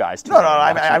appreciate you guys. No,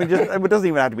 I mean, just, it doesn't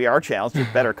even have to be our channel. It's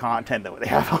just better content than what they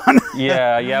have on.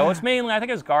 Yeah. Well, it's mainly, I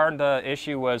think, the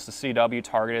issue was the CW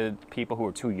targeted people who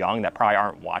are too young that probably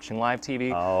aren't watching live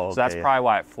TV. Oh, okay. So that's probably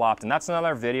why it flopped. And that's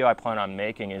another video I plan on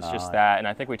making. Is just that, and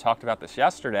I think we talked about this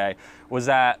yesterday, was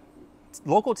that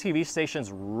local TV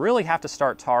stations really have to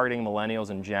start targeting millennials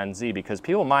and Gen Z, because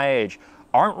people my age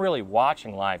aren't really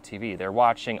watching live TV. They're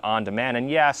watching on demand. And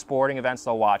yeah, sporting events,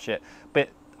 they'll watch it. But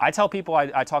I tell people,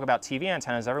 I talk about TV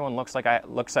antennas, everyone looks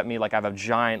at me like I have a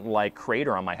giant like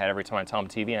crater on my head every time I tell them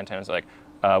TV antennas. They're like,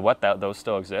 those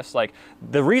still exist? Like,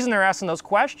 the reason they're asking those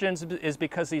questions is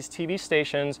because these TV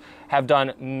stations have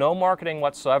done no marketing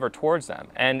whatsoever towards them.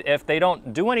 And if they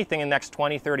don't do anything in the next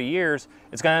 20, 30 years,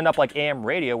 it's going to end up like AM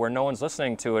radio, where no one's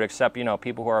listening to it except, you know,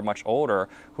 people who are much older,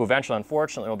 who eventually,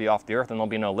 unfortunately, will be off the earth and there'll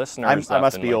be no listeners. I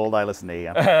must be old. I listen to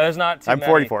AM. There's not too I'm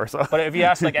many. 44, so. But if you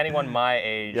ask like anyone my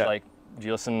age, like, do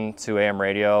you listen to AM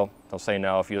radio? They'll say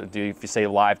no. If you say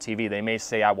live TV, they may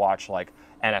say I watch like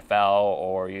NFL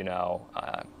or, you know,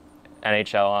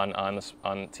 NHL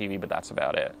on TV, but that's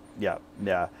about it.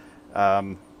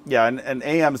 And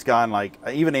AM's gone, like,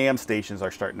 even AM stations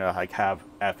are starting to like have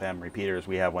FM repeaters.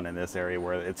 We have one in this area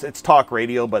where it's talk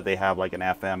radio, but they have like an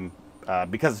FM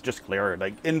because it's just clearer.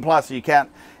 Like, in plus you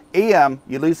can't. AM,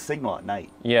 you lose signal at night.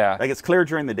 Yeah. Like it's clear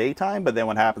during the daytime, but then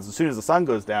what happens as soon as the sun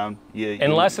goes down,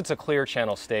 unless it's a clear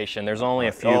channel station, there's only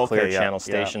a few clear channel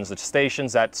stations. The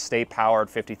stations that stay powered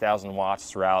 50,000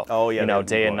 watts throughout,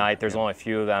 day and night. There's only a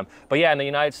few of them. But yeah, in the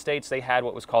United States, they had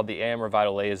what was called the AM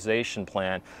revitalization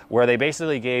plan, where they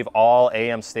basically gave all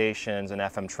AM stations an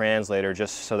FM translator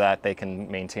just so that they can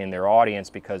maintain their audience,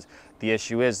 because the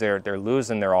issue is they're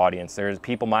losing their audience. There's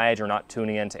people my age are not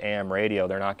tuning into AM radio.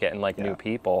 They're not getting like new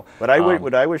people. But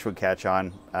what I wish would catch on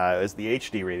is the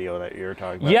HD radio that you're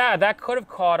talking about. Yeah, that could have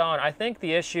caught on. I think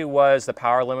the issue was the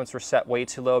power limits were set way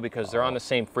too low because they're on the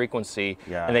same frequency.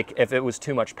 Yeah. And if it was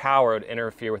too much power, it would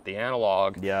interfere with the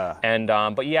analog. Yeah. And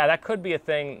but yeah, that could be a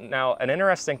thing. Now, an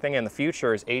interesting thing in the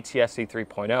future is ATSC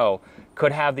 3.0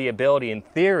 could have the ability, in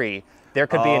theory, there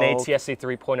could be an ATSC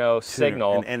 3.0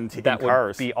 signal that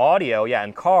would be audio,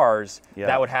 in cars,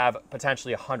 that would have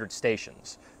potentially 100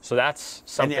 stations. So that's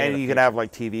something. And you can have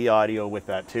like TV audio with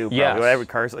that too. Yeah. Every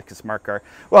car's like a smart car.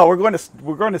 Well, we're going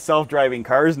to self-driving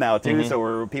cars now too. So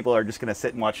where people are just going to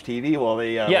sit and watch TV while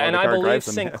they and I believe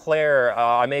Sinclair.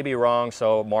 I may be wrong.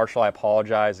 So Marshall, I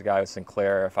apologize, the guy with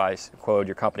Sinclair, if I quoted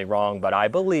your company wrong. But I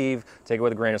believe, take it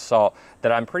with a grain of salt,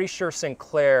 that I'm pretty sure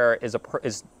Sinclair is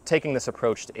taking this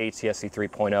approach to ATSC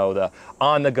 3.0, the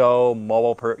on-the-go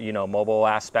mobile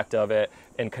aspect of it,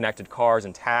 in connected cars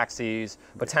and taxis,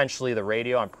 potentially the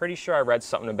radio. I'm pretty sure I read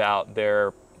something about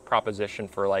their proposition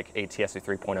for like ATSC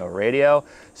 3.0 radio.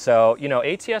 So,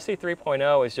 ATSC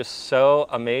 3.0 is just so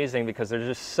amazing because there's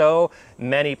just so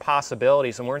many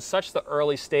possibilities, and we're in such the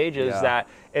early stages that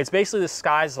it's basically the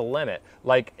sky's the limit.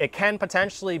 Like, it can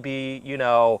potentially be,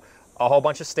 a whole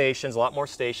bunch of stations, a lot more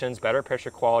stations, better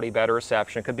picture quality, better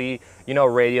reception. It could be,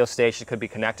 radio station, it could be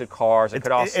connected cars.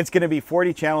 It's going to be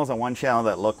 40 channels on one channel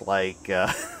that look like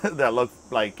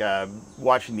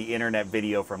watching the internet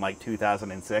video from like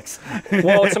 2006.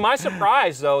 Well, to my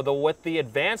surprise, though, with the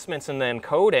advancements in the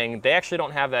encoding, they actually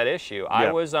don't have that issue.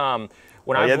 I was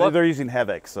they're using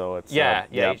HEVC, so it's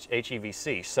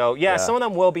HEVC. So some of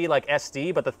them will be like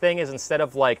SD, but the thing is, instead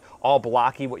of like all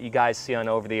blocky, what you guys see on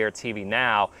over-the-air TV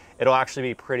now, it'll actually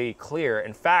be pretty clear.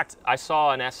 In fact, I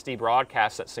saw an SD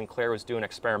broadcast that Sinclair was doing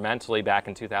experimentally back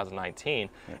in 2019,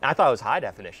 and I thought it was high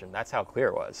definition. That's how clear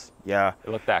it was. Yeah,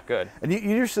 it looked that good. And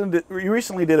you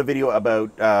recently did a video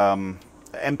about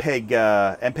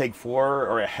MPEG-4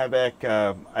 or a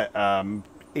HEVC.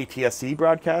 ATSC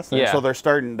broadcast. And so they're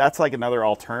starting, that's like another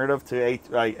alternative to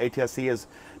ATSC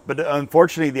but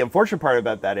unfortunately, the unfortunate part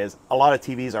about that is a lot of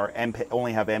TVs are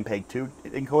only have MPEG-2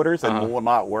 encoders and will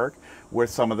not work with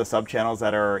some of the subchannels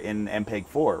that are in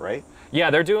MPEG-4, right? Yeah,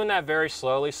 they're doing that very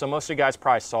slowly. So most of you guys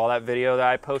probably saw that video that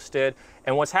I posted.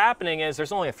 And what's happening is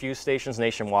there's only a few stations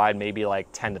nationwide, maybe like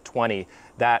 10 to 20,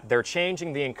 that they're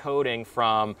changing the encoding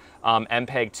from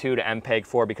MPEG-2 to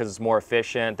MPEG-4 because it's more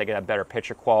efficient. They can have better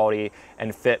picture quality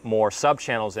and fit more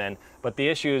subchannels in. But the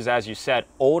issue is, as you said,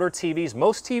 older TVs,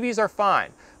 most TVs are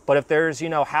fine. But if there's,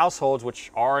 households,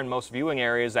 which are in most viewing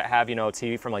areas, that have, a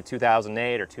TV from like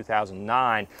 2008 or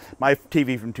 2009. My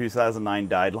TV from 2009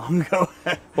 died long ago.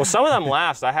 Well, some of them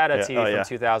last. I had a TV from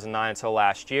 2009 until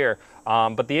last year.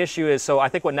 But the issue is, so I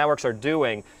think what networks are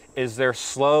doing is they're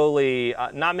slowly,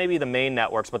 not maybe the main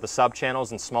networks, but the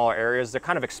sub-channels in smaller areas, they're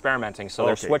kind of experimenting. So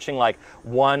they're switching like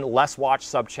one less watched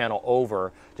sub-channel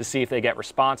over to see if they get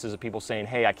responses of people saying,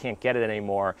 hey, I can't get it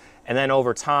anymore. And then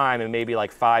over time, and maybe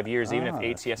like 5 years, even if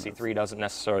ATSC 3 doesn't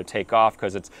necessarily take off,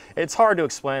 because it's hard to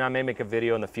explain. I may make a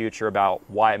video in the future about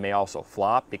why it may also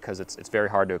flop, because it's very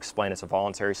hard to explain. It's a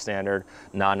voluntary standard,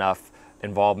 not enough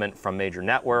involvement from major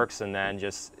networks, and then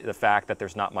just the fact that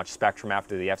there's not much spectrum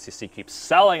after the FCC keeps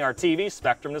selling our TV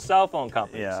spectrum to cell phone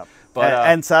companies. Yeah. But,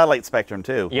 and satellite spectrum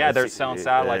too. Yeah, they're selling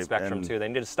satellite spectrum too. They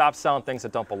need to stop selling things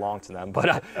that don't belong to them.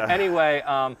 But anyway,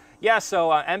 so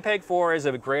MPEG-4 is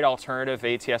a great alternative.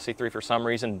 ATSC 3 for some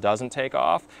reason doesn't take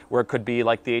off, where it could be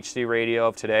like the HD radio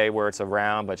of today, where it's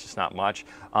around, but it's just not much.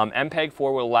 MPEG-4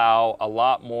 will allow a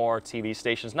lot more TV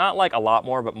stations, not like a lot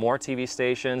more, but more TV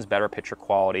stations, better picture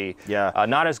quality. Yeah.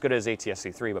 Not as good as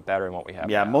ATSC 3, but better than what we have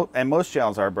now. And most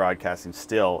channels are broadcasting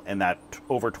still in that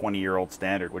over 20-year-old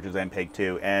standard, which is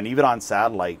MPEG-2. And even on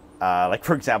satellite, like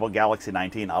for example, Galaxy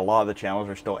 19, a lot of the channels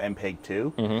are still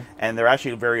MPEG-2, and they're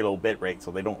actually very low bit rate, so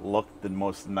they don't look the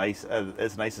most nice,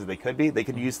 as nice as they could be. They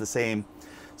could use the same.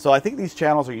 So I think these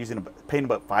channels are paying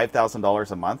about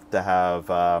 $5,000 a month to have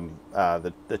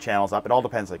the channels up. It all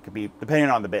depends. It could be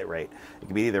depending on the bit rate. It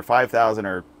could be either $5,000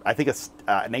 or I think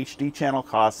an HD channel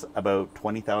costs about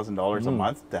 $20,000 a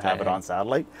month to have it on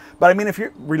satellite. But I mean, if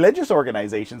religious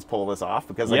organizations pull this off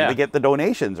because they get the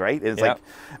donations, right? It's like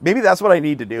maybe that's what I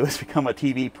need to do was become a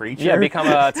TV preacher. Yeah, become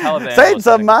a televangelist. Say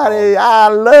somebody, I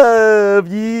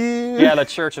love you. Yeah, the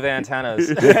Church of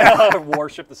Antennas.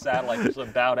 Worship the satellite,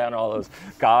 just bow down to all those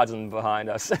gods behind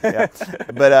us. Yeah.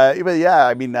 But yeah,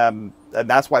 I mean, and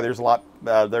that's why there's a lot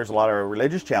of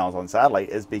religious channels on satellite,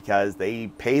 is because they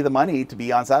pay the money to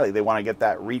be on satellite. They want to get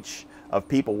that reach of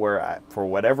people where, for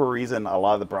whatever reason, a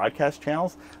lot of the broadcast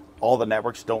channels, all the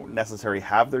networks don't necessarily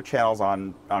have their channels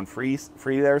on free to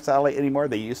air satellite anymore.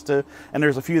 They used to, and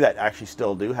there's a few that actually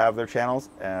still do have their channels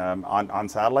on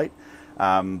satellite.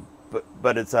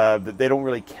 But it's they don't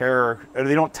really care, or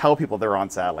they don't tell people they're on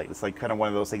satellite. It's like kind of one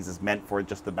of those things that's meant for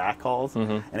just the backhauls.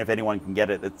 And if anyone can get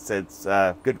it, it's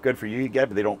good for you. You get it,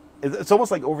 but they don't. It's almost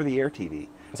like over the air TV.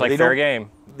 It's like fair game.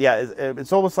 Yeah,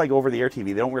 it's almost like over the air TV.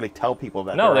 They don't really tell people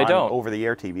that no, they're they on don't. over the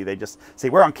air TV. They just say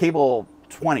we're on cable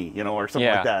 20, you know, or something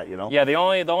like that, you know. Yeah, the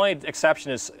only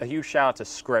exception is a huge shout out to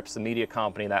Scripps, the media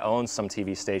company that owns some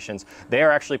TV stations. They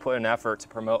are actually putting an effort to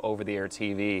promote over-the-air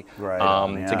TV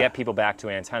to get people back to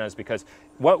antennas, because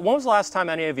when was the last time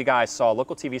any of you guys saw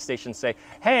local TV stations say,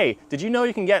 hey, did you know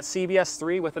you can get CBS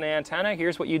 3 with an antenna?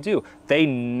 Here's what you do. They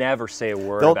never say a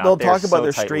word about it. They'll talk about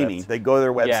their streaming. They go to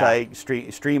their website,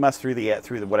 stream us through the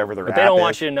whatever their app is. But they don't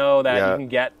want you to know that you can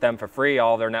get them for free,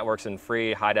 all their networks in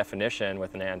free, high definition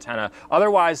with an antenna.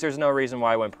 Otherwise, there's no reason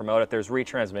why I wouldn't promote it. There's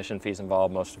retransmission fees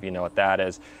involved. Most of you know what that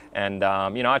is. And,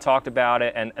 you know, I talked about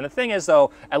it. And the thing is, though,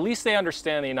 at least they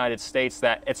understand in the United States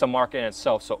that it's a market in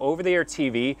itself. So over-the-air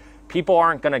TV, people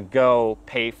aren't going to go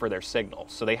pay for their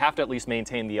signals. So they have to at least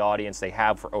maintain the audience they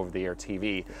have for over-the-air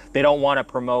TV. They don't want to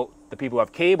promote the people who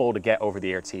have cable to get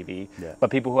over-the-air TV, but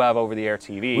people who have over-the-air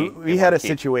TV. We had a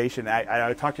situation,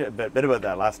 I talked to you a bit about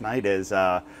that last night, is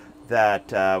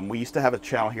that we used to have a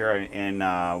channel here in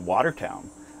Watertown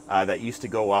that used to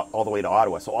go all the way to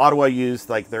Ottawa. So Ottawa used,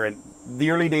 like, the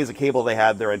early days of cable, they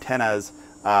had their antennas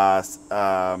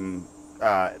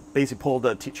basically pulled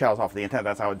the channels off the antenna.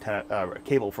 That's how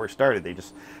cable first started. They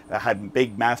just had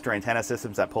big master antenna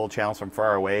systems that pulled channels from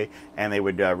far away, and they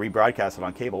would rebroadcast it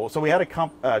on cable. So we had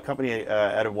a company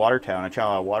out of Watertown, a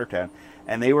channel out of Watertown,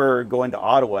 and they were going to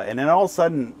Ottawa, and then all of a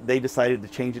sudden they decided to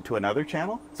change it to another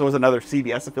channel. So it was another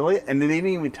CBS affiliate, and they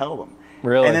didn't even tell them.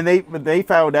 Really? And then they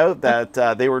found out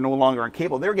that they were no longer on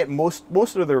cable. They were getting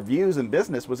most of their views and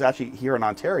business was actually here in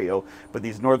Ontario, but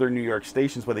these northern New York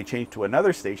stations, when they changed to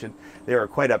another station, they were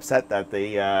quite upset that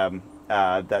they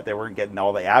weren't getting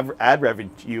all the ad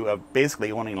revenue of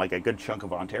basically owning like a good chunk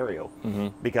of Ontario,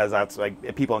 because that's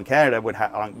like people in Canada would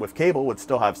with cable would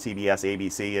still have CBS,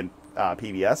 ABC, and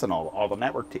PBS and all the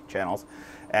network channels,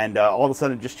 and all of a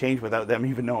sudden it just changed without them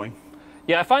even knowing.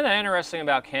 Yeah, I find that interesting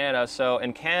about Canada. So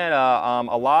in Canada,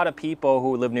 a lot of people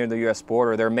who live near the U.S.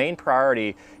 border, their main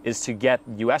priority is to get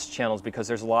U.S. channels because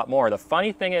there's a lot more. The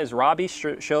funny thing is, Robbie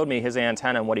showed me his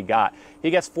antenna and what he got. He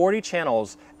gets 40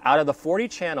 channels. Out of the 40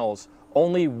 channels,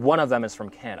 only one of them is from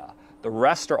Canada. The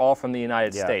rest are all from the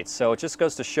United States. So it just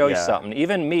goes to show you something.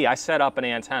 Even me, I set up an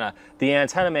antenna. The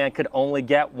antenna man could only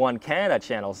get one Canada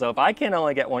channel. So if I can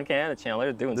only get one Canada channel,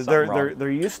 they're doing something wrong.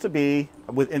 There used to be,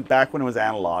 back when it was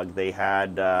analog, they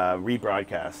had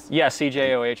rebroadcasts. Yeah,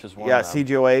 CKWS was one of them. Yeah,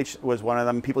 CKWS was one of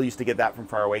them. People used to get that from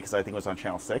far away because I think it was on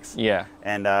channel 6. Yeah.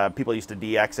 And people used to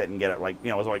DX it and get it, like, you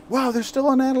know, it was like, wow, there's still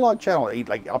an analog channel,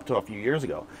 like up to a few years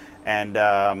ago. And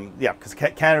yeah, because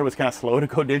Canada was kind of slow to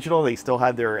go digital. They still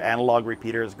had their analog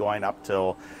repeaters going up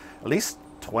till at least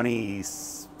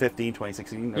 2015,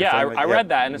 2016. Yeah, I read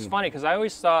that, and it's funny because I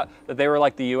always thought that they were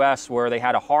like the U.S. where they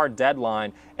had a hard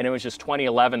deadline, and it was just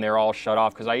 2011 they were all shut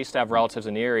off. Because I used to have relatives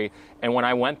in Erie, and when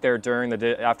I went there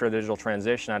after the digital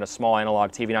transition, I had a small analog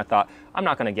TV, and I thought, I'm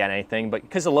not going to get anything, but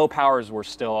because the low powers were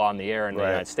still on the air in the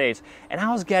United States, and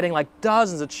I was getting like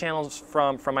dozens of channels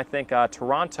from I think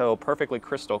Toronto, perfectly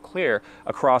crystal clear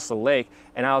across the lake,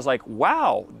 and I was like,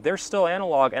 wow, they're still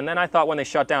analog. And then I thought when they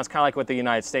shut down, it's kind of like with the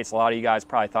United States. A lot of you guys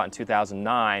probably thought in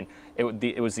 2009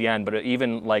 it was the end, but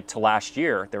even like to last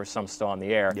year, there was some still on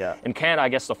the air. Yeah. In Canada, I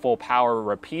guess the full power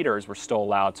repeaters were still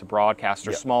allowed to broadcast,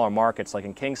 or smaller markets like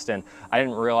in Kingston. I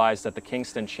didn't realize that the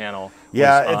Kingston channel was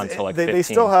on until like 15. They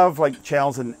still have like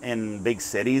channels in big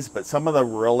cities, but some of the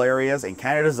rural areas, and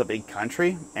Canada's a big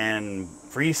country, and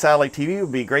free satellite TV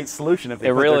would be a great solution if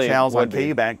they put their channels on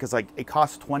K-band, because like it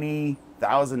costs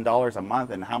 $20,000 a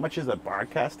month, and how much is a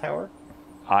broadcast tower?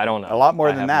 I don't know. A lot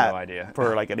more than that. No idea.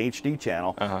 For like an HD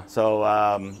channel. So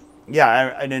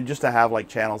yeah, and then just to have like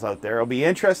channels out there, it'll be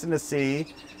interesting to see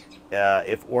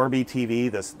if Orbi TV,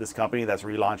 this company that's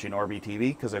relaunching Orbi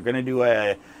TV, because they're going to do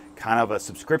a kind of a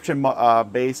subscription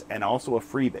base and also a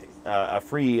free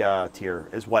tier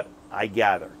is what I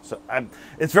gather. So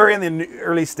it's very in the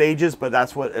early stages, but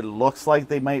that's what it looks like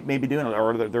they might maybe doing,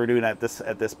 or they're doing at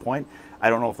this point. I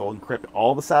don't know if they'll encrypt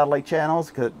all the satellite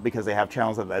channels because they have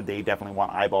channels that they definitely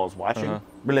want eyeballs watching,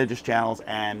 religious channels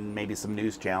and maybe some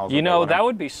news channels. You know, that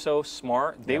would be so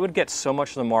smart. They would get so much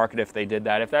of the market if they did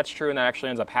that. If that's true and that actually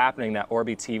ends up happening, that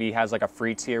Orbi TV has like a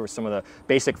free tier with some of the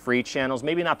basic free channels,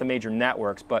 maybe not the major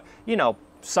networks, but you know,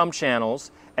 some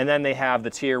channels, and then they have the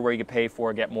tier where you could pay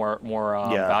for, get more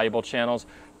valuable channels.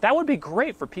 That would be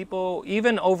great for people,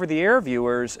 even over-the-air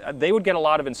viewers. They would get a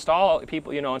lot of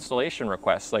installation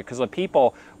requests, like because the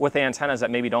people with antennas that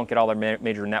maybe don't get all their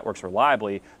major networks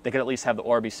reliably, they could at least have the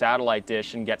Orbi satellite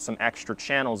dish and get some extra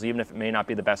channels, even if it may not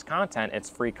be the best content.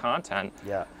 It's free content.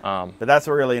 Yeah, but that's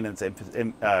really in its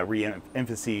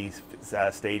infancy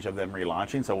stage of them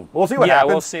relaunching. So we'll see what happens.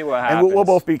 Yeah, we'll see what happens. And we'll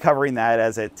both be covering that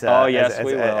as it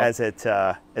as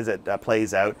it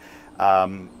plays out.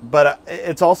 But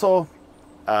it's also.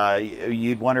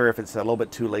 You'd wonder if it's a little bit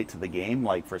too late to the game,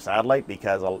 like for satellite,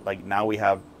 because like now we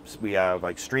have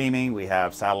like streaming, we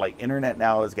have satellite internet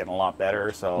now is getting a lot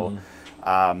better. So,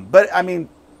 but I mean,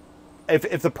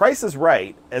 if the price is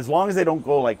right, as long as they don't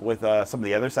go like with some of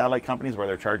the other satellite companies where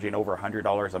they're charging over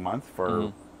 $100 a month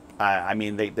for. I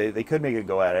mean, they could make a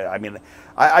go at it. I mean,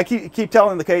 I keep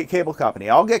telling the cable company,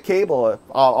 I'll get cable.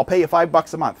 I'll pay you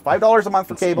 $5 a month, $5 a month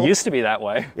for cable. It used to be that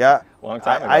way. Yeah, long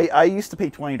time ago. I used to pay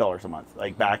 $20 a month,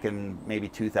 like back in maybe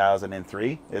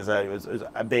 2003.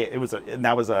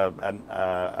 That was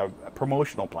a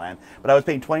promotional plan, but I was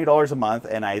paying $20 a month,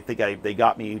 and I think they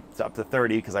got me up to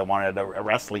 30 because I wanted a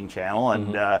wrestling channel,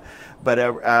 and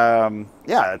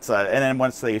yeah, it's and then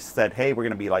once they said, hey, we're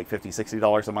going to be like $50,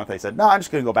 $60 a month, I said, no, I'm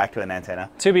just going to go back to an antenna.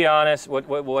 To be honest,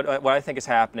 what I think is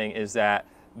happening is that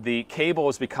the cable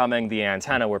is becoming the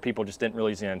antenna, where people just didn't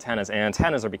really use the antennas. And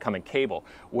antennas are becoming cable,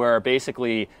 where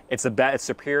basically it's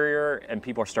superior and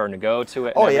people are starting to go to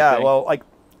it. Oh yeah, well, like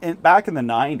back in the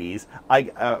 90s, I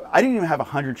didn't even have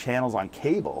 100 channels on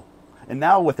cable. And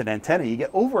now with an antenna, you get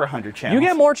over 100 channels. You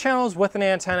get more channels with an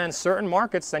antenna in certain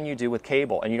markets than you do with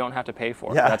cable, and you don't have to pay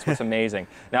for it. Yeah. That's what's amazing.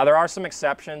 Now, there are some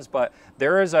exceptions, but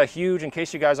there is a huge, in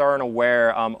case you guys aren't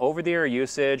aware, over-the-air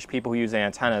usage, people who use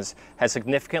antennas, has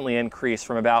significantly increased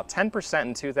from about 10%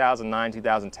 in 2009,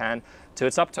 2010, to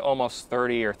it's up to almost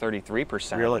 30 or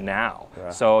 33% now. Yeah.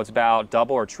 So it's about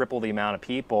double or triple the amount of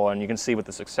people, and you can see with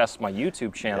the success of my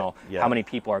YouTube channel how many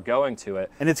people are going to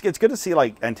it. And it's good to see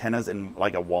like antennas in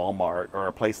like a Walmart or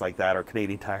a place like that, or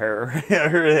Canadian Tire,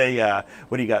 or a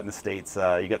what do you got in the States?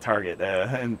 You got Target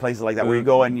and places like that, where you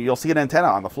go and you'll see an antenna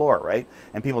on the floor, right?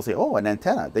 And people say, oh, an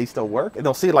antenna, they still work? And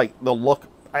they'll see like, they'll look,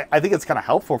 I think it's kind of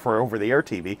helpful for over-the-air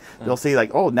TV. They'll see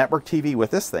like, oh, network TV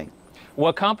with this thing.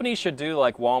 What companies should do,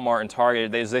 like Walmart and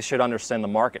Target, is they should understand the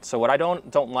market. So what I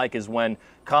don't like is when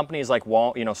companies like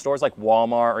stores like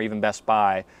Walmart or even Best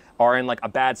Buy are in like a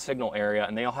bad signal area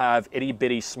and they'll have itty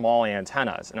bitty small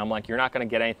antennas, and I'm like, you're not going to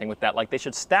get anything with that. Like, they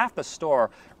should staff the store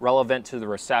relevant to the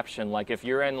reception. Like, if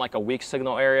you're in like a weak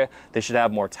signal area, they should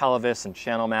have more Televis and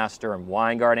Channel Master and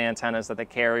WineGuard antennas that they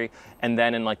carry. And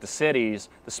then in like the cities,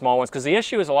 the small ones, because the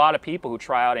issue is a lot of people who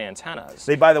try out antennas,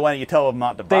 they buy the one you tell them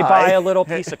not to buy. They buy a little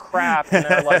piece of crap and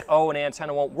they're like, oh, an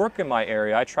antenna won't work in my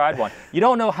area, I tried one. You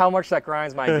don't know how much that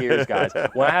grinds my gears, guys.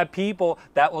 When I have people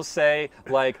that will say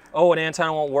like, oh, an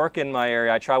antenna won't work in my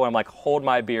area, I tried one, I'm like, hold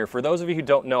my beer. For those of you who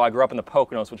don't know, I grew up in the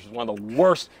Poconos, which is one of the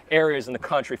worst areas in the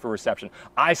country for reception.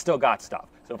 I still got stuff.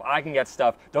 So if I can get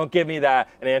stuff, don't give me that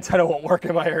an antenna won't work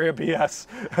in my area BS.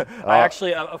 I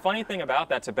actually, a funny thing about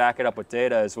that, to back it up with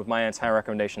data, is with my antenna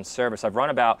recommendation service, I've run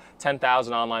about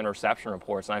 10,000 online reception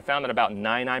reports, and I found that about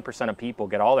 99% of people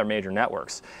get all their major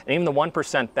networks. And even the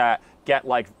 1% that get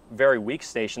like very weak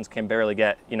stations can barely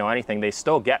get anything, they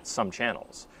still get some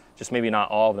channels. Just maybe not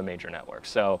all of the major networks.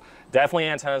 So definitely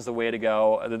antenna is the way to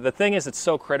go. The thing is, it's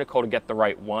so critical to get the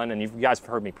right one, and you guys have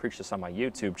heard me preach this on my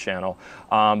YouTube channel,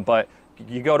 but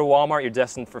you go to Walmart, you're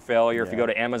destined for failure. If you go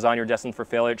to Amazon, you're destined for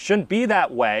failure. It shouldn't be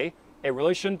that way. It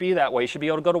really shouldn't be that way. You should be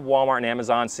able to go to Walmart and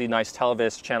Amazon, see nice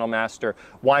Televis, Channel Master,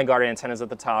 WineGuard antennas at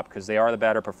the top, because they are the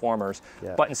better performers.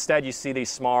 Yeah. But instead, you see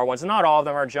these smaller ones. And not all of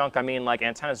them are junk. I mean, like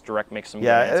Antennas Direct makes some good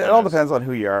antennas. It all depends on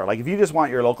who you are. Like, if you just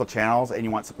want your local channels and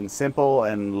you want something simple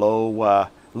and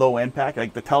low impact,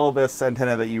 like the Televis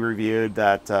antenna that you reviewed,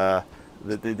 that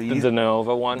The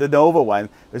Nova one. The Nova one.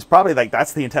 It's probably like,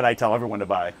 that's the antenna I tell everyone to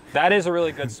buy. That is a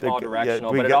really good small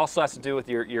directional, but it also has to do with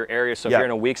your area. So if you're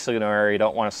in a weak signal area, you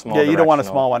don't want a small you don't want a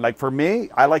small one. Like for me,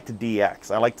 I like to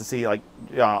DX. I like to see, like,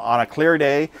 on a clear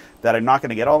day that I'm not going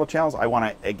to get all the channels, I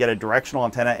want to get a directional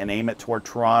antenna and aim it toward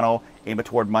Toronto, aim it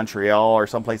toward Montreal or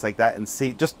someplace like that, and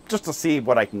see just to see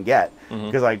what I can get,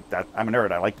 because I'm a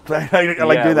nerd. I like I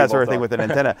like doing that sort of thing with an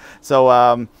antenna.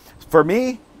 So for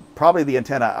me, probably the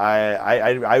antenna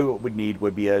I would need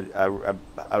would be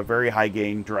a very high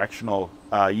gain directional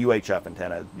UHF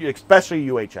antenna, especially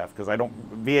UHF, because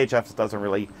VHF doesn't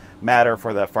really matter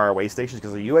for the far away stations,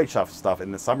 because the UHF stuff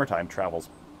in the summertime travels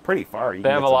pretty far.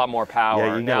 They have a lot more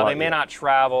power. Now they may not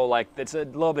travel, like, it's a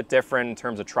little bit different in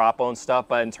terms of tropo and stuff,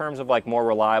 but in terms of like more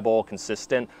reliable,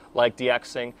 consistent, like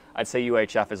DXing, I'd say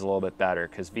UHF is a little bit better,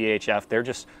 because VHF, they're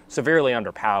just severely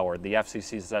underpowered. The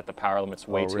FCC set the power limits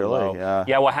way too low.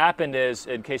 Yeah, what happened is,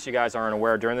 in case you guys aren't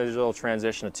aware, during the digital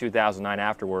transition of 2009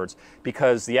 afterwards,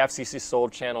 because the FCC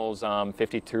sold channels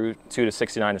 52 to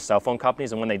 69 to cell phone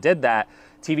companies, and when they did that,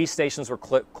 TV stations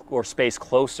were spaced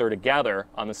closer together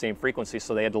on the same frequency,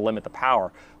 so they had to limit the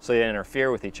power so they didn't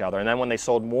interfere with each other. And then when they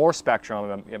sold more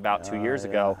spectrum about 2 years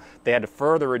ago, they had to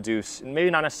further reduce, maybe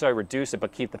not necessarily reduce it,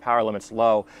 but keep the power limits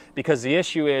low, because the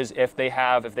issue is if they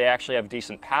actually have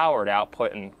decent power to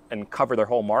output and cover their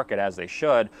whole market as they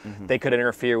should, they could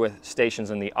interfere with stations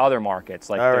in the other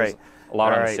markets. Like there's a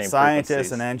lot on the same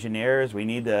scientists and engineers, we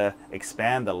need to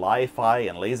expand the Li-Fi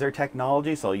and laser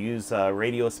technology, so use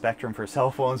radio spectrum for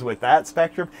cell phones with that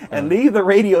spectrum, and leave the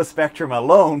radio spectrum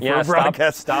alone for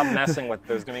broadcast. Stop messing with it.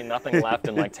 There's going to be nothing left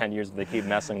in like 10 years if they keep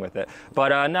messing with it.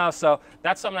 But no, so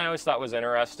that's something I always thought was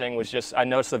interesting, was just, I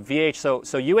noticed the so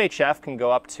UHF can go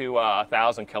up to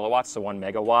 1,000 kilowatts, so 1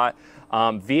 megawatt.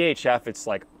 VHF, it's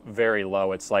like very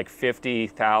low. It's like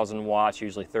 50,000 watts,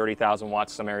 usually 30,000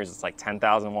 watts. Some areas it's like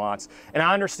 10,000 watts. And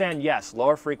I understand, yes,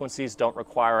 lower frequencies don't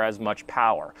require as much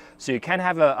power. So you can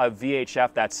have a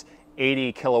VHF that's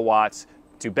 80 kilowatts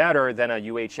do better than a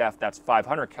UHF that's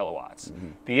 500 kilowatts.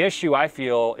 The issue, I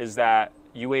feel, is that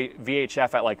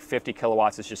VHF at like 50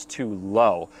 kilowatts is just too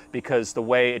low, because the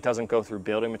way it doesn't go through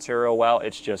building material well,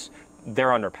 it's just, they're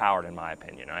underpowered in my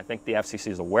opinion. And I think the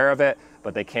FCC is aware of it,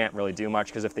 but they can't really do much,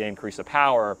 because if they increase the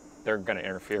power, they're going to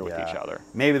interfere with each other.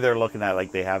 Maybe they're looking at,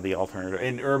 like, they have the alternative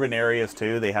in urban areas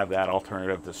too. They have that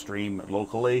alternative to stream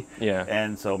locally. Yeah.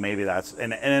 And so maybe that's,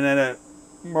 and in a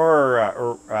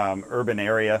more urban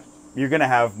area, you're going to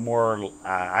have more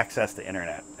access to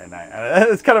internet. And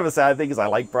it's kind of a sad thing, because I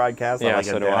like broadcast. Yeah, like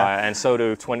so do I. And so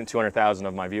do 200,000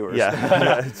 of my viewers.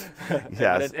 Yeah.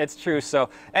 But it's true. So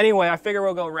anyway, I figure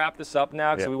we'll go wrap this up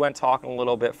now, because we went talking a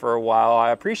little bit for a while. I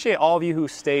appreciate all of you who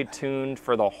stayed tuned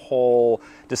for the whole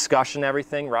discussion,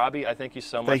 everything. Robbie, I thank you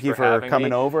so much for having me. Thank you for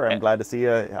coming over. I'm glad to see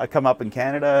you come up in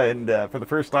Canada, and for the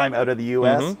first time out of the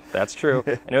U.S. That's true.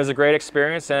 And it was a great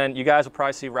experience. And you guys will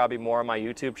probably see Robbie more on my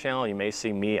YouTube channel. You may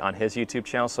see me on his YouTube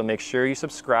channel. So make sure you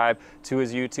subscribe to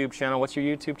his YouTube channel. What's your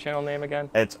YouTube channel name again?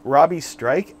 It's Robbie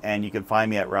Strike, and you can find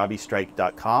me at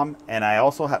robbiestrike.com. And I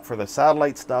also have, for the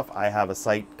satellite stuff, I have a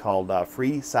site called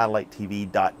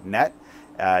freesatellitetv.net.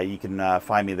 You can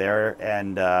find me there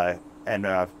and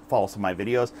follow some of my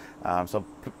videos. So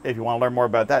if you want to learn more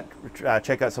about that,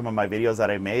 check out some of my videos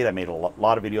that I made. I made a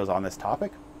lot of videos on this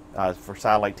topic for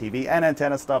satellite TV and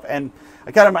antenna stuff. And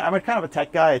I'm kind of a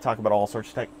tech guy. I talk about all sorts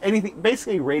of tech, anything,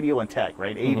 basically radio and tech,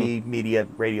 right? AV, media,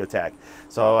 radio tech.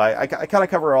 So I kind of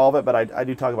cover all of it, but I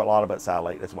do talk about a lot about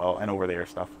satellite as well, and over-the-air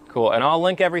stuff. Cool, and I'll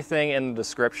link everything in the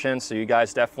description, so you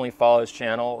guys definitely follow his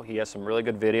channel. He has some really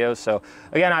good videos. So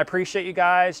again, I appreciate you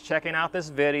guys checking out this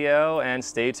video, and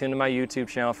stay tuned to my YouTube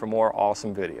channel for more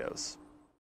awesome videos.